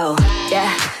outside, oh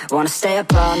yeah. Wanna stay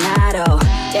up all night, oh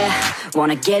yeah.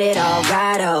 Wanna get it all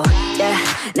right, oh yeah.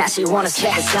 Now she wanna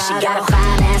skip the side. She got a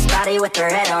fine ass body with her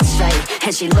head on straight,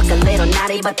 and she look a little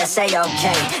naughty, but that's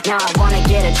a-okay. Now I wanna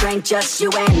get a drink, just you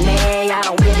and me. I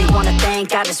don't really wanna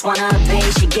think, I just wanna be.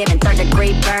 She giving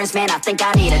third-degree burns, man, I think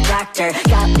I need a doctor.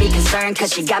 Got me concerned,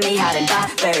 cause she got me hot and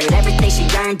bothered. Everything she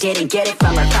earned, didn't get it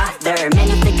from her father. Man,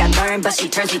 you think I learned, but she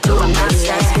turns me to a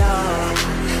monster. Let's go.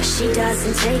 She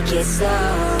doesn't take it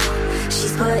slow,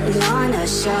 she's putting on a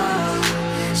show.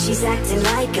 She's acting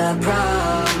like a pro.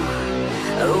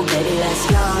 Oh, baby, let's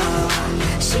go.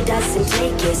 She doesn't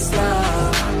take it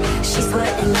slow, she's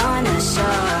putting on a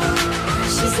show.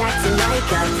 She's acting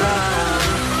like a pro.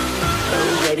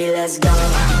 Oh, baby, let's go.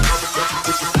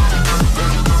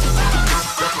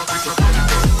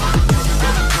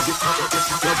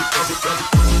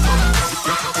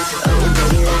 Oh,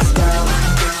 baby, let's go.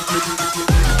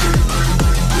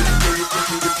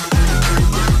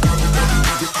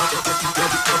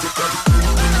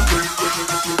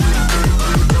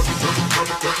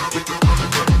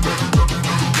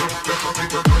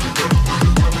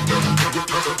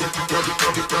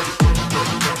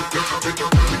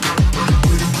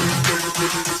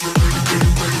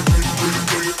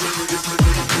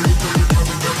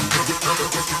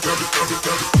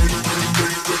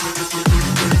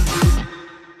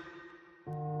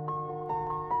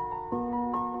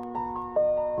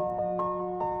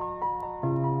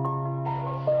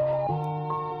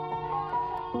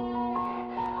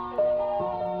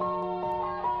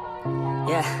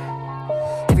 Yeah.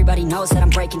 Everybody knows that I'm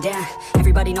breaking down.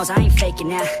 Everybody knows I ain't faking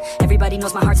now. Everybody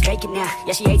knows my heart's vacant now.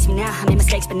 Yeah, she hates me now, I made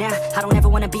mistakes, but now I don't ever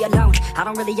wanna be alone. I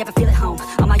don't really ever feel at home,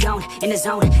 on my own, in the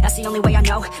zone. That's the only way I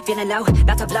know, feeling low,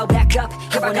 about to blow back up.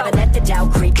 Here I never let the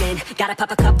doubt creep in. Gotta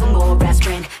pop a couple more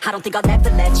aspirin. I don't think I'll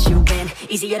ever let you in.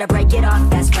 Easier to break it off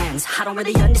best friends. I don't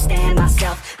really understand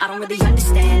myself, I don't really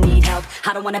understand, need help.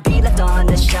 I don't wanna be left on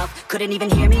the shelf. Couldn't even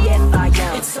hear me if I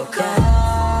yelled. It's so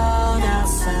cold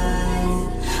outside,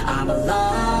 I'm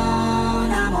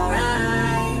alone, I'm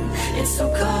alright. It's so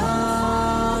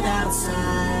cold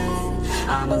outside,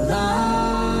 I'm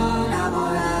alone, I'm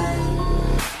alright.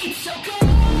 It's so cold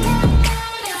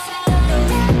outside,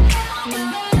 I'm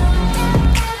alone,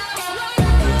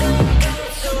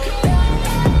 it's so cold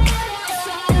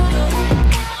outside,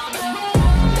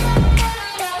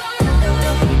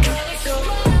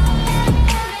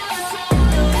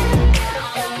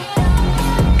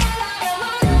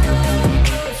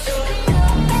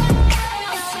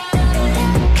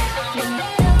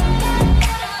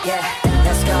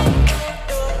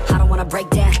 I'm break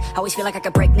down, always feel like I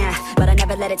could break now, but I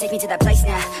never let it take me to that place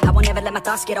now. I won't ever let my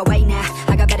thoughts get away now.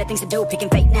 I got better things to do, picking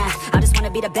fate now. I just wanna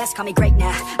be the best, call me great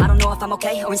now. I don't know if I'm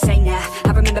okay or insane now.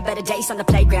 I remember better days on the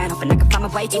playground, hoping I can find my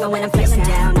way. Even when I'm feeling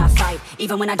down, I fight.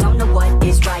 Even when I don't know what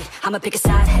is right, I'ma pick a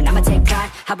side and I'ma take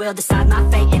pride. I will decide my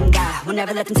fate and I will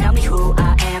never let them tell me who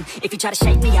I am. If you try to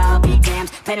shake me, I'll be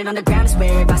damned. Planet on the ground is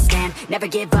where I stand. Never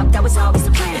give up, that was always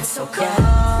the plan. It's so cold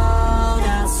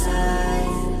outside,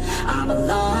 I'm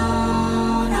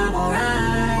alone, I'm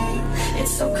alright.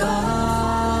 It's so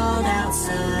cold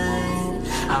outside,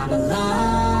 I'm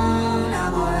alone,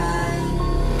 I'm alright.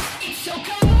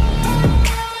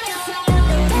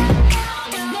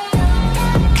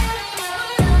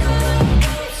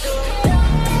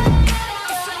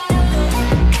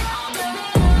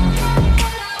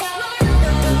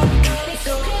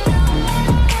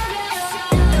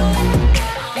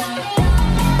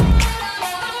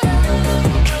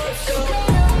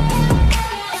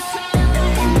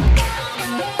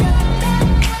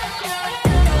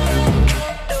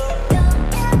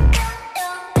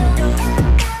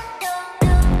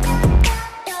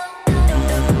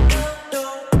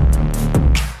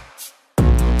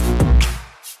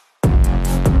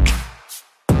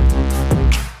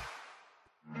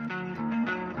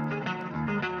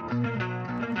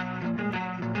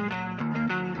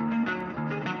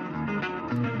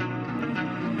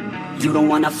 You don't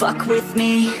wanna fuck with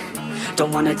me,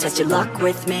 don't wanna test your luck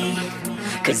with me.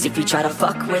 Cause if you try to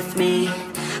fuck with me,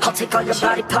 I'll take all your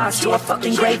body parts to a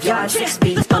fucking graveyard 6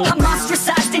 feet under. I'm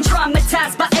ostracized and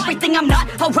traumatized by everything I'm not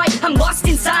alright. I'm lost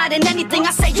inside and anything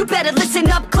I say you better listen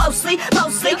up closely.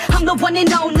 Mostly, I'm the one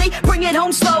and only, bring it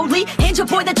home slowly. Hand your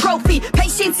boy the trophy,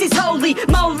 patience is holy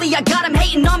moly. I got him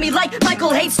hating on me like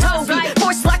Michael hates Toby.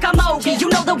 Force like I'm Obi, you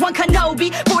know the one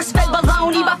Kenobi. Force fed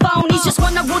baloney by phonies, just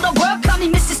wanna rule the world. Call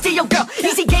me Mr. Steel Girl,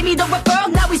 easy gave me the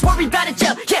referral, now he's worried about a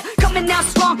jail. Yeah, coming out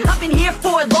strong, I've been here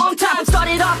for a long time.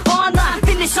 Started off online,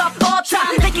 finished off all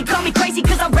time. They can call me crazy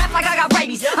cause I rap like I got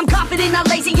rabies. I'm confident, not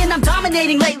lazy, and I'm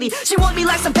dominating lately. She want me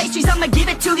like some pastries, I'ma give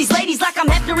it to these ladies like I'm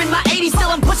Hefner in my 80s. Still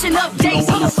I'm pushing up daisies.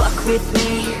 Don't wanna fuck with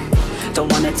me,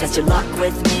 don't wanna test your luck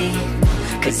with me.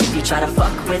 Cause if you try to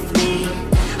fuck with me,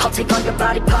 I'll take all your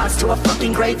body parts to a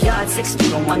fucking graveyard 6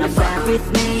 feet. Don't wanna fuck with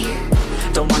me,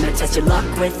 don't wanna test your luck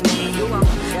with me.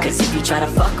 Cause if you try to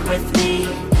fuck with me,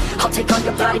 I'll take all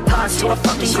your body parts to a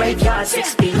fucking graveyard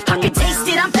 6 feet. I can taste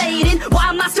it, I'm fading. Why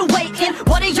am I still waiting?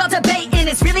 What are y'all debating?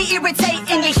 It's really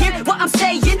irritating. You hear what I'm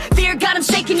saying? Fear got him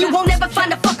shaking. You won't ever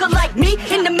find a fucker like me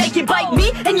in the making. Bite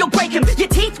me and you'll break him. Your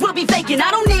teeth will be vacant. I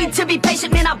don't need to be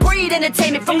patient, man. I breed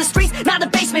entertainment from the streets, now the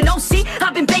basement. Oh, see,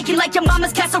 I've been baking like your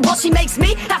mama's casserole. She makes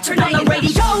me after night on the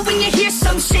radio. When you hear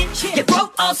some shit, your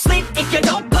throat all slit if you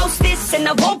don't post this, and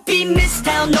I won't be missed.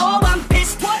 Hell no, I'm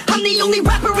pissed. I'm the only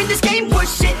rapper in this game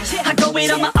worth shit. I go it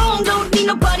on my own, don't need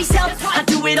nobody's help. I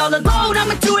do it all alone,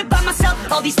 I'ma do it by myself.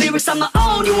 All these lyrics on my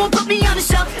own, you won't put me on the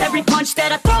shelf. Every punch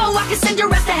that I throw, I can send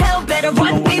your ass to hell. Better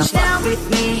run, bitch, down with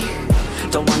me.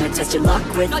 Don't wanna test your luck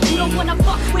with me.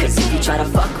 Cause if you try to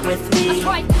fuck with me,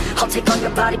 I'll take all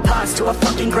your body parts to a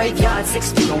fucking graveyard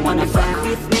 6 feet. Don't wanna fuck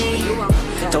with me,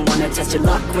 don't wanna test your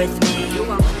luck with me.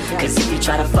 Cause if you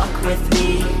try to fuck with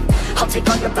me, I'll take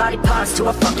all your body parts to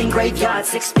a fucking graveyard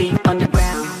 6 feet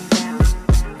underground.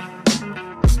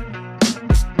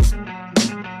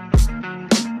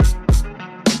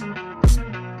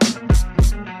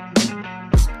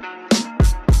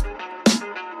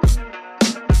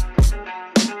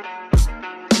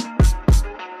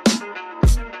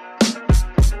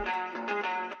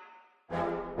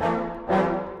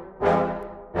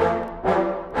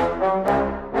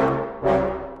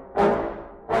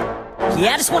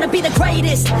 Yeah, I just wanna be the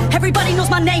greatest. Everybody knows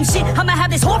my name, shit. I'ma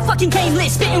have this whole fucking game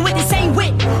list, spitting with the same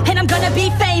wit, and I'm gonna be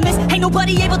famous. Ain't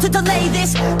nobody able to delay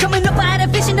this. Coming up, I had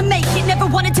a vision to make it. Never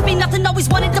wanted to be nothing, always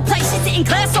wanted to place it. Sit in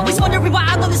class, always wondering why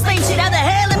I love the same shit. How the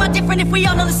hell am I different if we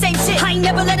all know the same shit? I ain't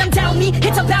never let them doubt me,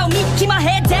 it's about me. Keep my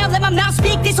head down, let my mouth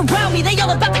speak. They surround me, they all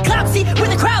about the clout, see where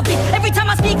the crowd be. Every time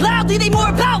I speak loudly, they more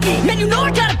about me. Man, you know I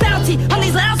got a bounty on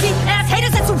these lousy ass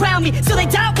haters that surround me. So they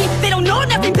doubt me, they don't know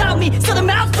nothing about me. So their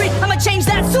mouth free, I'ma change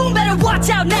that soon, better watch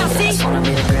out now, see? I just wanna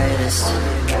be the greatest,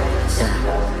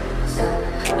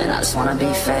 yeah. And I just wanna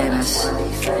be famous,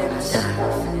 yeah.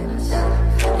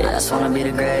 Yeah, I just wanna be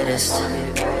the greatest,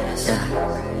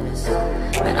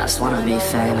 yeah. And I just wanna be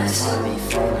famous,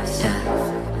 yeah.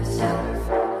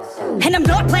 And I'm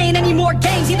not playing any more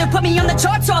games. Either put me on the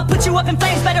charts or I'll put you up in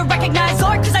flames. Better recognize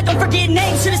art, cause I don't forget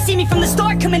names. Should've seen me from the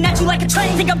start, coming at you like a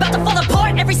train. Think I'm about to fall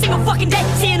apart every single fucking day.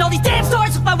 Seeing all these damn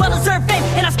stars with my well-deserved fame.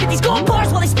 And I spit these gold bars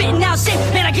while they spitting out shit.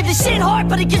 Man, I give this shit hard,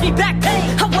 but it gives me back pain.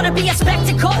 I wanna be a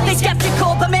spectacle, they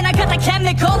skeptical. But man, I got the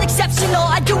chemical, exceptional.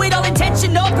 I do it all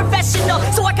intentional, professional.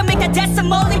 So I can make that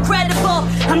decimal incredible.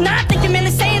 I'm not thinking, man,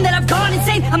 they're saying that I've gone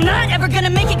insane. I'm not ever gonna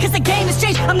make it cause the game has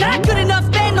changed. I'm not good enough,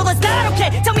 man, no, that's not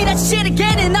okay. Tell me that shit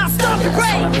again and I'll stop your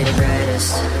brain. I just wanna be the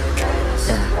greatest,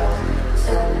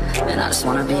 yeah. And I just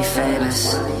wanna be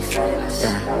famous,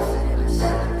 yeah.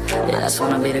 Yeah, I just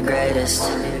wanna be the greatest,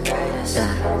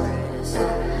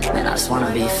 yeah. And I just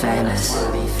wanna be famous,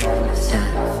 yeah.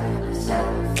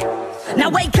 Now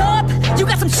wake up, you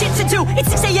got some shit to do. It's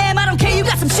 6 AM, I don't care, you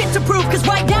got some shit to prove. Cause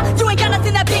right now, you ain't got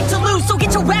nothing that big to lose. So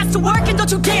get your ass to work and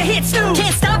don't you dare hit snooze.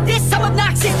 Can't stop this, I'm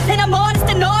obnoxious, and I'm honest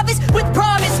and novice. With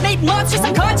promise, made monstrous,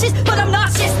 I'm conscious, but I'm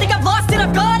nauseous. Think I've lost it,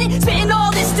 I've got it. Spitting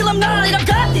all this, still I'm not it, I've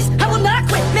got this. I will not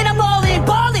quit, man, I'm all in.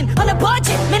 Ballin', on a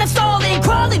budget, man, I'm stalling.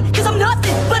 Crawling, cause I'm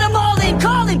nothing, but I'm all in.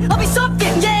 Calling, I'll be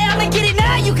something, yeah, I'ma get it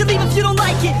now. You can leave if you don't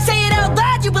like it. Say it out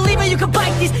loud, you believe it, you can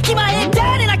bite this. Keep my head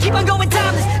down and I keep on going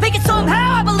timeless. Make it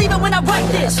somehow, I believe it when I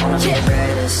write this. I just wanna be the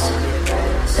greatest,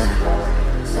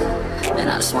 yeah. And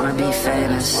I just wanna be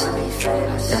famous,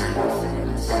 yeah.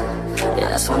 Yeah,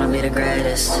 I just wanna be the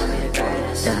greatest,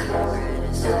 yeah.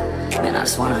 And I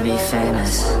just wanna be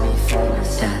famous,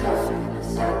 yeah.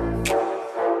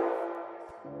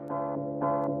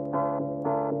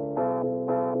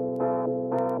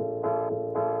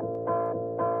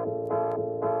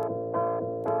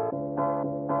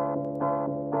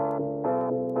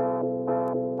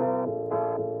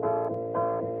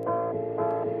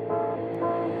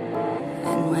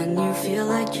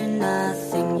 like you're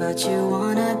nothing, but you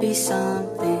wanna be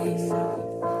something.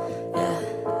 Yeah.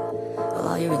 Well,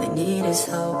 all you really need is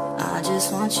hope. I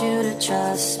just want you to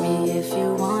trust me if you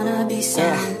wanna be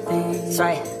something. That's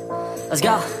right. Let's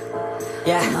go.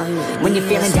 Yeah, when you're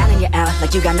feeling down and you're out,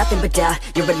 like you got nothing but doubt.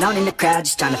 You're alone in the crowd,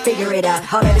 just trying to figure it out.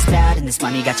 All that is bad, and this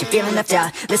money got you feeling left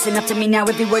out. Listen up to me now,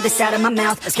 every word that's out of my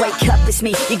mouth. Let's wake up, it's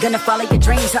me. You're gonna follow your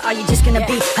dreams, or are you just gonna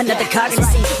be another cog in the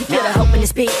scene? You feel the hope in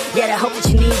this beat, yeah, the hope that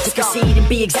you need to proceed and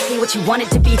be exactly what you want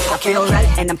it to be. I feel right,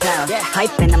 and I'm proud,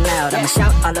 hype and I'm loud. I'ma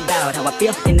shout all about how I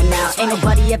feel in the now. Ain't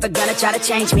nobody ever gonna try to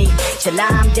change me. Till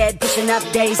I'm dead, pushing up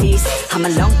daisies. I'm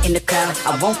alone in the crowd,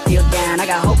 I won't feel down. I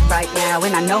got hope right now,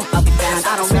 and I know I'll be found.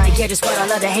 I don't really care just what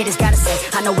all other haters gotta say.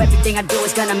 I know everything I do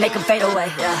is gonna make them fade away.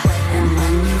 Yeah. And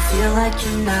when you feel like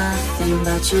you're nothing,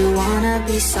 but you wanna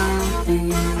be something.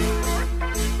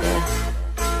 Yeah.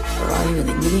 Well, all you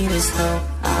really need is hope.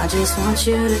 I just want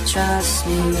you to trust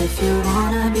me if you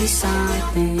wanna be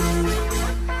something.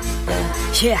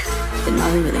 Yeah. Then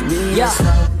all you really need is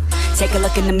hope. Take a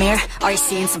look in the mirror, are you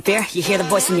seeing some fear? You hear the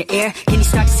voice in your ear, can you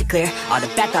start to see clear? Are the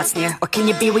bad thoughts near? Or can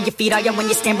you be where your feet are when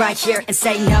you stand right here and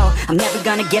say no? I'm never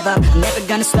gonna give up, I'm never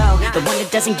gonna slow. The one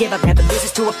that doesn't give up, never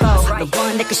loses to a foe. The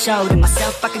one that can show to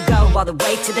myself I could go all the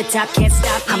way to the top, can't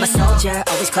stop. I'm a soldier,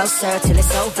 always closer till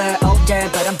it's over. Older,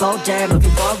 but I'm bolder,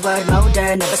 moving forward,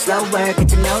 motor, never slower. Get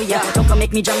to know ya, don't go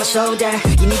make me drop my shoulder.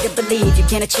 You need to believe you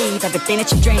can achieve everything that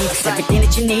you dream. Everything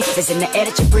that you need is in the air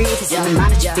that you breathe. It's in the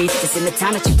mind that you feed, it's in the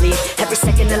time that you bleed. Every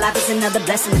second of life is another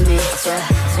blessing to me.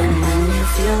 Yeah. And when you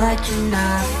feel like you're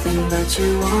nothing, but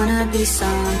you wanna be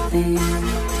something.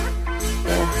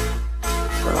 Yeah.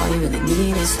 Well, all you really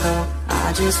need is hope.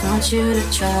 I just want you to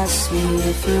trust me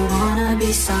if you wanna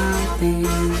be something.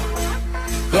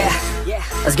 Yeah.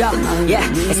 Let's go. Yeah,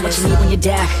 it's what you need when you're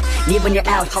down, need when you're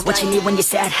out, what you need when you're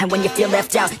sad, and when you feel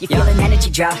left out. You feel an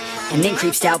energy drought, and then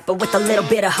creeps out, but with a little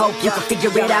bit of hope, you can figure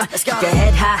it out. Keep your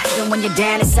head high, even when you're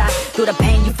down inside. Through the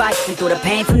pain you fight, and through the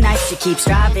painful nights, you keep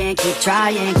striving, keep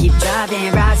trying, keep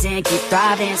driving, rising, keep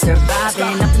thriving,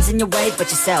 surviving. Nothing's in your way but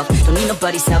yourself. Don't need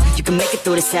nobody's help. You can make it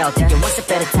through this hell. Take it one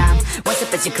step at a time, one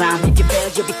step as you climb. If you fail,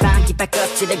 you'll be fine. Get back up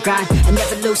to the grind, and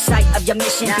never lose sight of your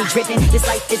mission. Be driven. This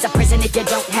life is a prison if you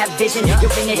don't have vision.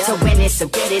 You're in it to win it, so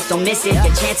get it, don't miss it.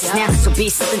 Your chances now, so be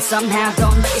something somehow.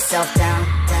 Don't let yourself down.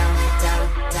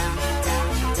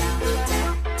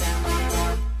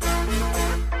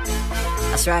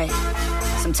 That's right.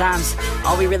 Sometimes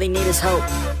all we really need is hope.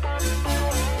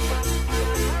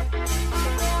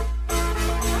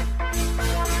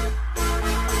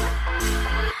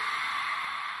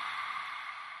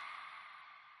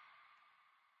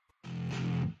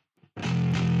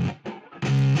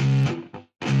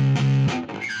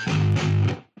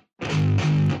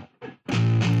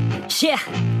 Yeah,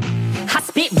 I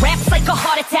spit raps like a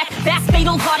heart attack, fast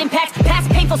fatal heart impact, past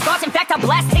painful scars. In fact, I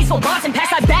blast tasteful bars and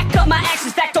packs. I back up my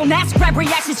actions, fact don't ask, grab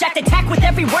reactions, jacked attack with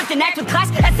every word, then act with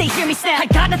class as they hear me snap. I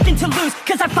got nothing to lose,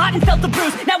 cause I fought and felt the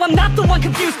bruise. Now I'm not the one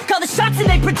confused, call the shots and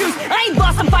they produce. I ain't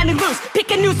lost, I'm finally loose, pick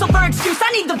a new silver excuse.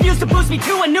 I need the views to boost me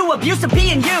to a new abuse of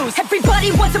being used. Everybody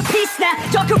wants a piece now,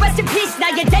 y'all can rest in peace now.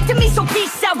 You're dead to me, so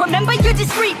peace out. Remember you're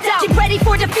discreet now, get ready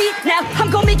for defeat now. I'm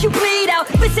gonna make you bleed out,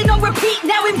 listen on repeat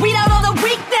now and weed out all the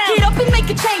weak now. Get up and make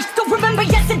a change, don't remember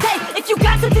yesterday. If you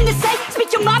got something to say,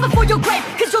 speak your mind before your grave.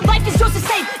 Cause your life is yours to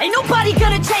save, ain't nobody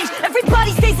gonna change.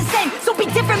 Everybody stays the same, so be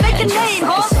different, make a name,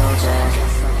 like a soldier,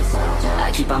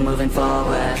 I keep on moving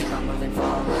forward,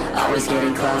 always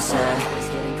getting closer,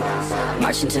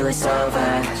 marching till it's over.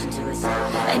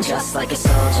 And just like a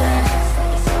soldier,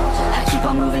 I keep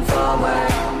on moving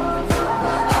forward,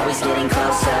 always getting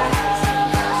closer,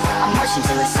 I'm marching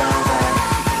till it's over.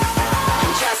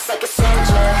 And just like a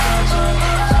soldier,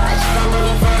 I keep on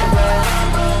moving forward,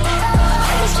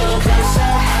 always getting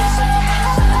closer,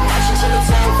 marching till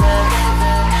it's over.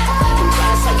 And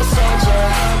just like a soldier,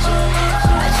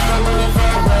 I keep on moving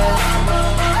forward,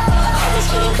 always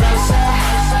getting closer,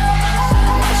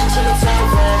 marching till it's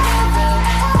over.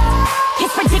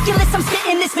 It's ridiculous, I'm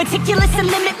spitting this meticulous and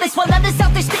limitless, while others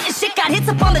out there spitting shit got hits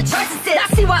up on the charts instead. I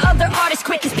see why other artists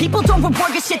quit, cause people don't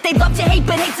reward good shit. They love to hate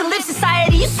but hate to live.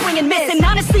 Society, you swing and miss, and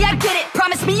honestly I get it.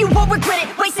 Promise me you won't regret it,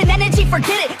 wasting energy,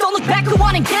 forget it. Don't look back, go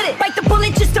on and get it. Bite the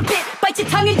bullet just a bit, bite your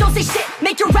tongue and don't say shit.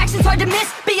 Make your actions hard to miss,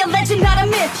 be a legend not a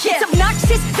myth. Yeah. It's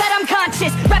obnoxious that I'm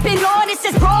conscious, rapping honest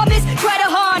as promise. Try to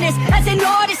harness, as an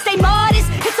artist stay modest.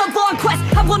 It's a long quest,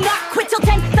 I will not quit till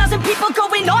 10,000 people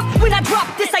going off when I drop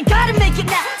this. I gotta make it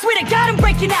now, swear to God I'm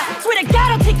breaking out. Swear to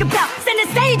God I'll take a bow, stand the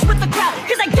stage with the crowd,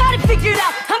 cause I got it figured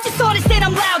out. I'm just honest and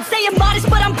I'm loud, staying modest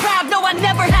but I'm proud. No, I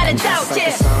never had a doubt, just like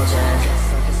a soldier,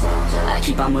 I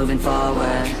keep on moving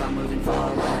forward,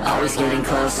 always getting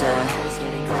closer.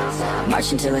 I'm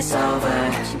marching till it's over.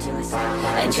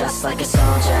 And just like a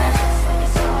soldier,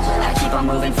 I keep on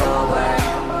moving forward.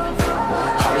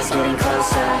 Always getting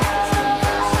closer.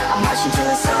 I'm marching till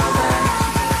it's over.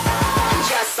 And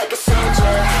just like a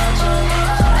soldier,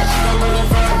 I keep on moving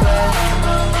forward.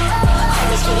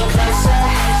 Always getting closer.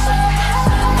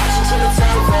 I'm marching till it's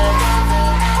over.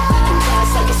 And just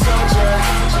like a soldier,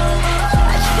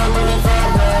 I keep on moving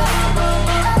forward.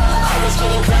 Always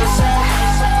getting closer.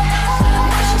 I'm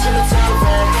marching till it's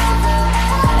over.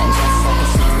 And just like a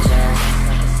soldier,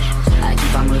 I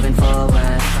keep on moving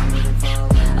forward.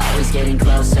 Always getting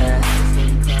closer.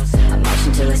 I'm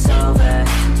marching till it's over.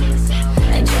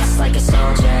 And just like a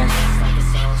soldier,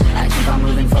 I keep on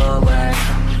moving forward.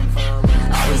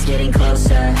 Always getting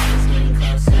closer.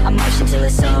 I'm marching till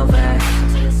it's over.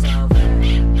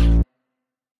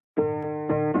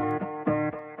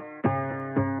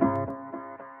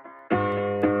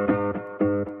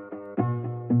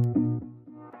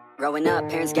 Growing up,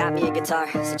 parents got me a guitar.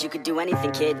 Said you could do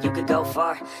anything, kid, you could go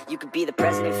far. You could be the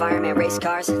president, fireman, race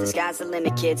cars. The sky's the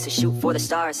limit, kid, so shoot for the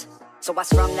stars. So I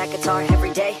strummed that guitar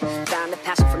every day. Found the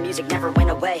passion for music never went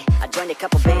away. I joined a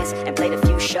couple bands and played a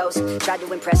few shows. Tried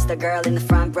to impress the girl in the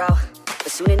front row.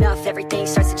 But soon enough, everything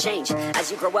starts to change. As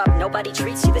you grow up, nobody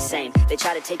treats you the same. They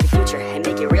try to take your future and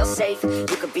make it real safe.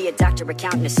 You could be a doctor,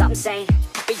 accountant, or something sane.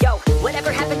 But yo,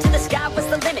 whatever happened to the sky was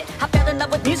the limit. I fell in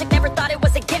love with music, never thought it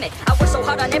was a gimmick. I worked so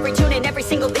hard on every tune and every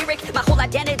single lyric. My whole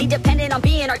identity depended on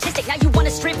being artistic. Now you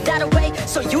wanna strip that away,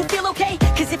 so you feel okay?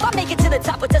 Cause if I make it to the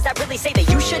top, what does that really say? That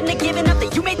you shouldn't have given up,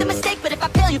 that you made the mistake? But if I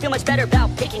fail, you feel much better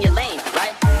about picking your lane,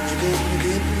 right?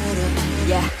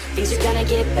 Yeah, things are gonna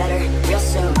get better real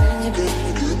soon.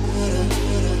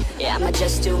 Yeah, I'ma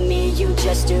just do me, you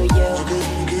just do you.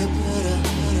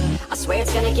 I swear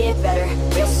it's gonna get better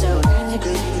real soon.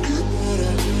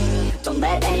 Don't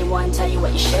let anyone tell you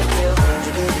what you should do.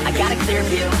 I got a clear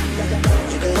view,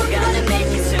 we're gonna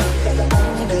make it soon.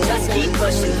 Just keep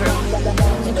pushing through.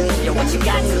 You're what you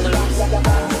got to lose.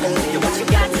 You're what you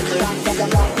got to lose.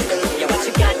 You're what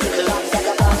you got to lose.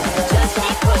 Just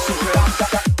keep pushing through.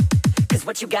 Cause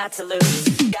what you got to lose,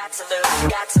 got to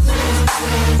lose, got to lose,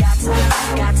 got to lose,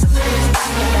 got to lose,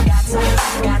 got to lose,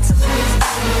 got to lose,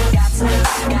 got to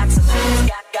lose,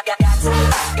 got to lose, got to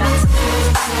lose,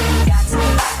 got to lose, got to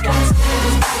lose,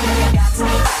 got to lose, got to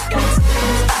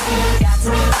lose, got to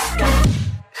lose.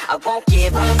 I won't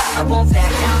give up, I won't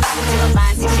back down till the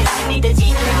line sinks in underneath the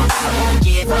deep ground. I won't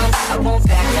give up, I won't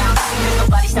back down. Cause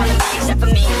nobody's stopping me except for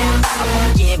me now. I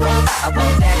won't give up, I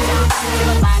won't back down till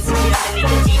the line sinks in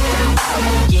underneath the deep ground. I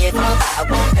won't give up, I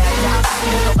won't back down.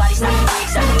 Cause nobody's stopping me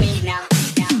except for me now.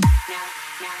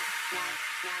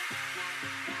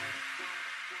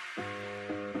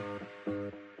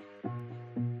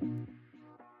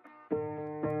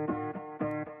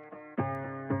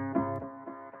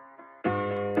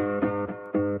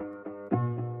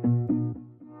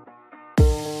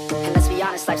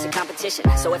 Honest, life's a competition,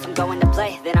 so if I'm going to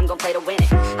play, then I'm gonna play to win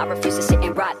it. I refuse to sit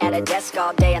and rot at a desk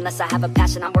all day unless I have a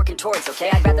passion I'm working towards,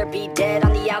 okay? I'd rather be dead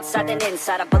on the outside than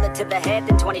inside. A bullet to the head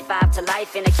than 25 to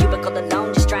life in a cubicle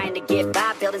alone, just trying to get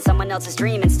by, building someone else's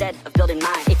dream instead of building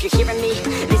mine. If you're hearing me,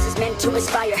 this is meant to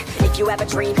inspire. If you have a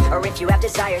dream, or if you have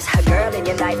desires, a girl in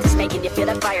your life that's making you feel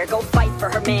that fire, go fight for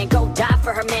her, man, go die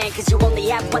for her, man. Cause you only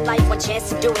have one life, one chance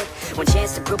to do it, one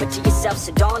chance to prove it to yourself,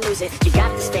 so don't lose it. You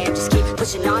got this, fam, just keep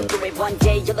pushing on through it. One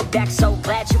day you'll look back so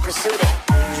glad you pursued it.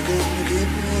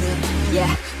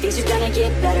 Yeah, things are gonna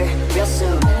get better real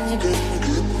soon.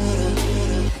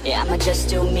 Yeah, I'ma just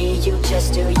do me, you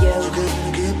just do you.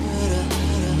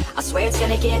 I swear it's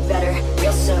gonna get better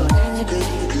real soon.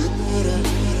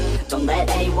 Don't let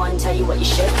anyone tell you what you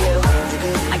should do.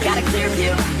 I got a clear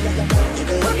view,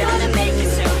 we're gonna make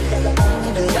it soon.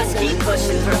 Just keep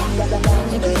pushing through.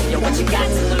 You're what you got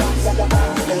to lose.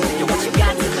 You're what you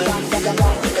got to lose.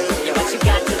 You're what you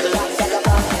got to lose.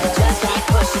 Just keep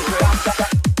pushing through.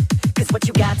 Cause what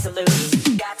you got to lose,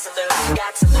 got to lose,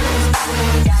 got to lose,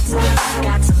 got to lose,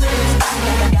 got to lose,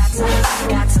 got to lose,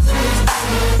 got to lose,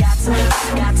 got to lose, got to lose,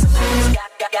 got to lose,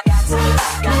 got to lose,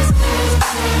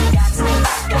 got to lose, got to lose,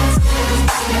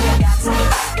 got to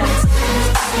lose,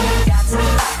 got to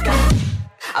lose.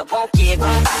 I won't give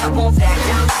up, I won't back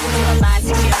down till the line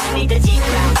sinks in underneath the deep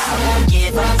ground. I won't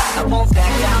give up, I won't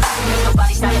back down. Cause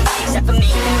nobody's stopping me except for me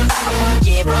now. I won't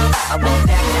give up, I won't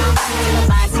back down till the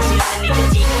line sinks in underneath the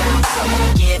deep ground. I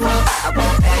won't give up, I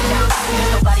won't back down.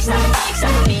 Cause nobody's stopping me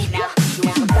except for me now. You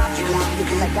ain't gonna stop me now,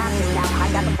 because I got this now. I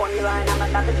got the formula and I'm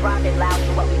about about to drop it loud.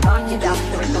 So what we talking about?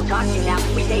 There is no talking now.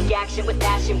 We take action with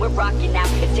passion, we're rocking now.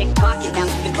 It's tick-tocking now,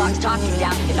 the clock's talking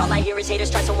down. And all I hear is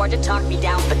haters try so hard to talk me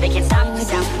down, but they can't stop the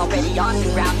sound, already on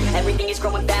the ground. Everything is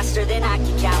growing faster than I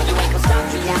can count. You ain't gon'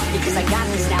 stop me now, because I got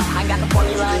this now. I got the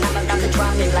formula and I'm about to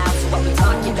drop it loud. So what we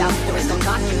talking about? There is no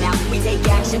talking now. We take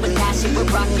action with passion, we're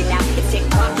rocking now. It's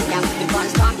tick-tocking now, the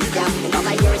clock's talking down. And all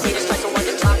I hear is haters try so hard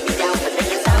to talk me down, but they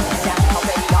can't stop the sound,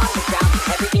 already on the ground.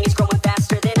 Everything is growing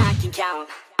faster than I can count.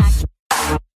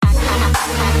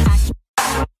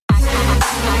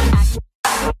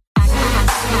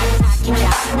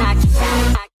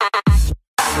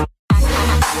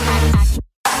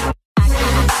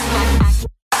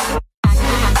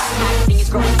 Everything is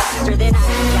growing faster than I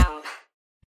can count.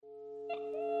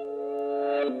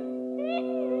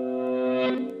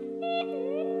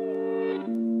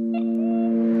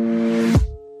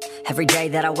 Every day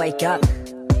that I wake up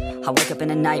in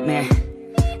a nightmare.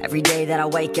 Every day that I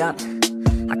wake up,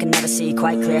 I can never see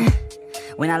quite clear.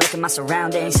 When I look at my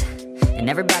surroundings, and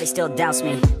everybody still doubts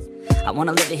me, I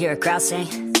wanna live to hear a crowd sing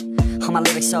all my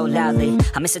lyrics so loudly.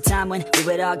 I miss a time when we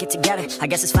would all get together. I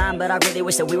guess it's fine, but I really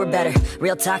wish that we were better.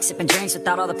 Real talk, sipping drinks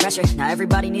without all the pressure. Now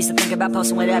everybody needs to think about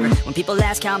posting whatever. When people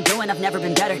ask how I'm doing, I've never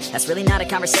been better. That's really not a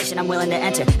conversation I'm willing to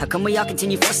enter. How come we all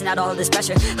continue forcing out all of this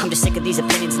pressure? I'm just sick of these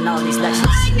opinions and all of these lectures.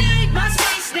 I need my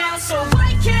space now so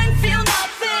I can feel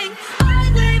nothing.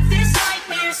 I live this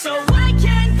nightmare so I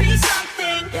can be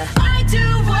something. I do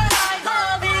what I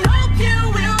love and hope you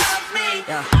will love me.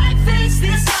 I face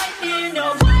this nightmare,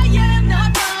 no I am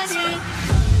not running.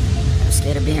 I'm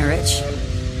scared of being rich,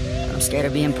 but I'm scared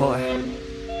of being poor.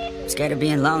 I'm scared of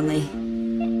being lonely,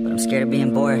 but I'm scared of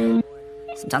being bored.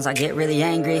 Sometimes I get really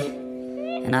angry,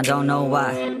 and I don't know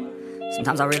why.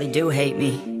 Sometimes I really do hate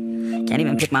me, can't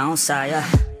even pick my own side.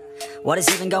 What is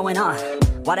even going on?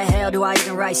 Why the hell do I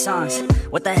even write songs?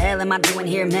 What the hell am I doing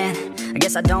here, man? I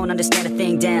guess I don't understand a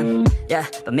thing, damn. Yeah,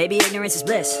 but maybe ignorance is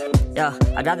bliss. Yo,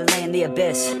 I'd rather lay in the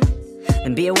abyss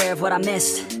than be aware of what I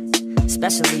missed,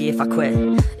 especially if I quit.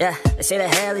 Yeah, they say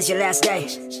that hell is your last day,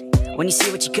 when you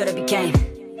see what you could've became.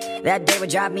 That day would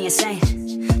drive me insane,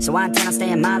 so I intend on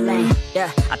staying in my lane.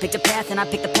 Yeah, I picked a path and I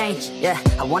picked the pain. Yeah,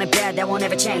 I want it bad, that won't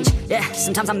ever change. Yeah,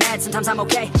 sometimes I'm mad, sometimes I'm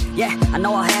okay. Yeah, I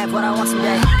know I'll have what I want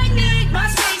someday. I need my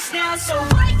space now so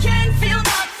I can feel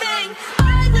nothing.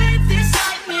 I live this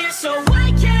nightmare so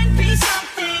I can be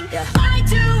something. I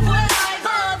do what I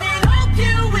love and hope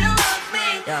you will love me.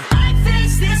 I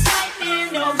face this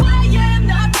nightmare, no I am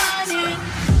not running.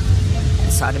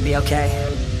 It's hard to be okay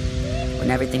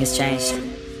when everything has changed.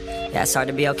 Yeah, it's hard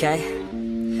to be okay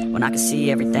when I can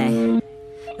see everything.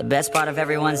 The best part of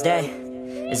everyone's day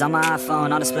is on my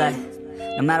iPhone on display.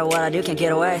 No matter what I do, can't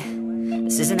get away.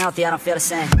 This isn't healthy, I don't feel the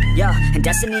same. Yo, and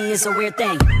destiny is a weird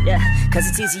thing. Yeah, cause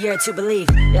it's easier to believe.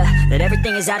 Yeah, that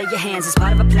everything is out of your hands. It's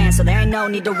part of a plan, so there ain't no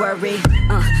need to worry.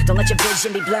 Don't let your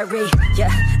vision be blurry.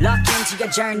 Yeah, lock into your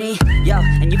journey. Yo,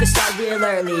 and you can start real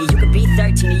early. You could be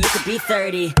 13 or you could be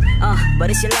 30. But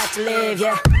it's your life to live,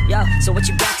 yeah. Yo, so what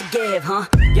you got to give, huh?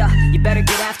 Yo, you better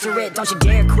get after it. Don't you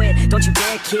dare quit, don't you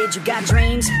dare kid. You got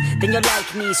dreams, then you're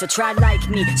like me. So try like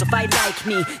me, so fight like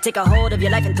me. Take a hold of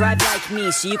your life and thrive like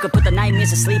me, so you can put the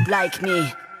nightmares to sleep like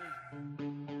me.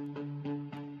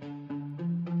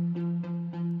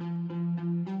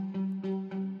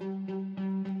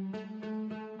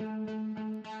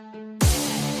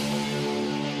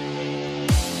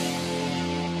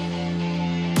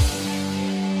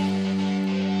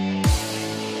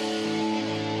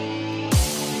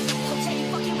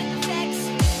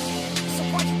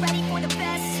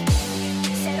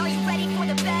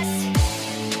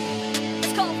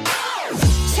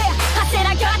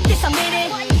 I'm in it.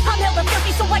 I'm hella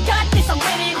filthy, so I got this, I'm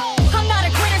winning. I'm not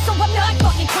a quitter, so I'm not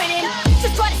fucking quitting.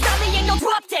 Just try to stop me and you'll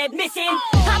drop dead missing.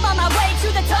 I'm on my way to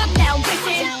the top now,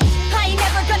 listen. I ain't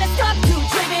never gonna stop, too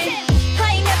driven.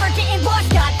 I ain't never getting lost,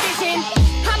 got vision.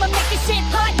 I'ma make this shit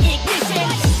hot, ignition.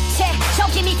 Yeah,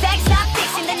 don't give me facts, not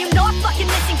fiction. Then you know I fucking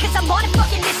listen, cause I'm on a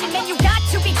fucking mission. Man, you got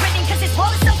to be driven, cause this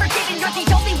world is unforgiving. You're the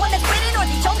only one that's winning, or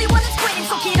the only one that's quitting.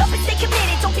 So get up and stay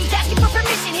committed, don't be asking for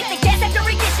permission. Hit the gas after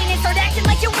ignition and start acting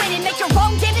like you're winning. Make your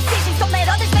own damn decisions, don't let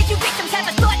others make you victims. Have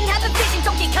a thought and have a vision,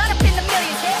 don't get caught up in the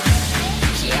millions.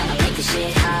 Yeah, I'ma make this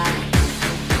shit high.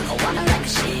 Oh, I'ma light the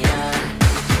shit up.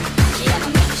 Yeah, I'ma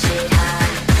make this shit high.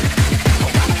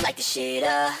 Oh, I'ma light the shit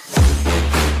up.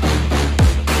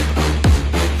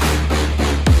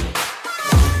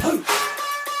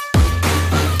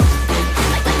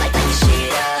 Light the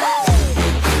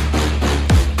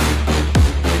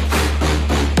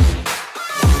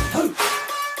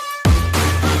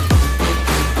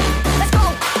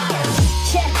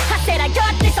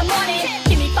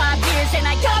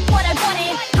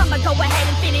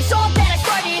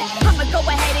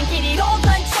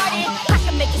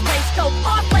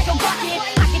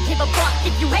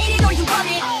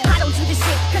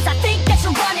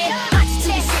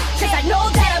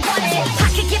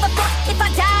give a fuck if I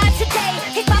die today.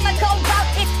 If I'ma go out,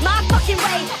 it's my fucking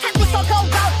way. At least I'll go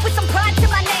out with some pride to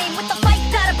my name. With the fight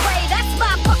that I play, that's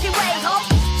my fucking way, ho.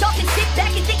 Y'all can sit back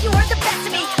and think you heard the best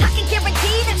of me. I can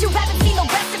guarantee that you haven't seen the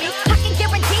rest of me. I can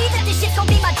guarantee that this shit's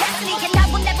gonna be my destiny. And I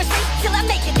will never sleep till I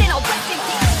make it, then I'll rest in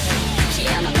peace.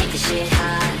 Yeah, I'ma make this shit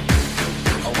hot.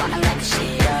 Oh, I'ma light this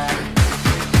shit up.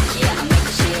 Yeah, I'ma make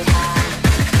this shit hot.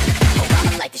 Oh,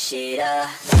 I'ma light this shit up.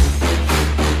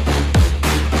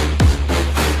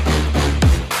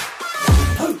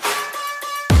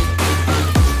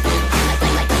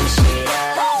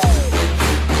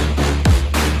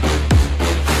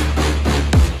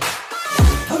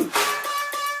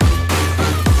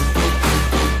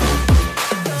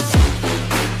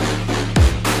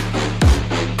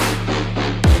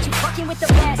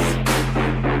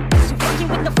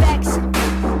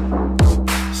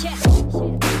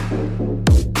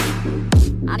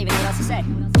 I don't even know what else to say.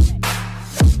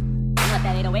 Let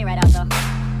that 808 right out though.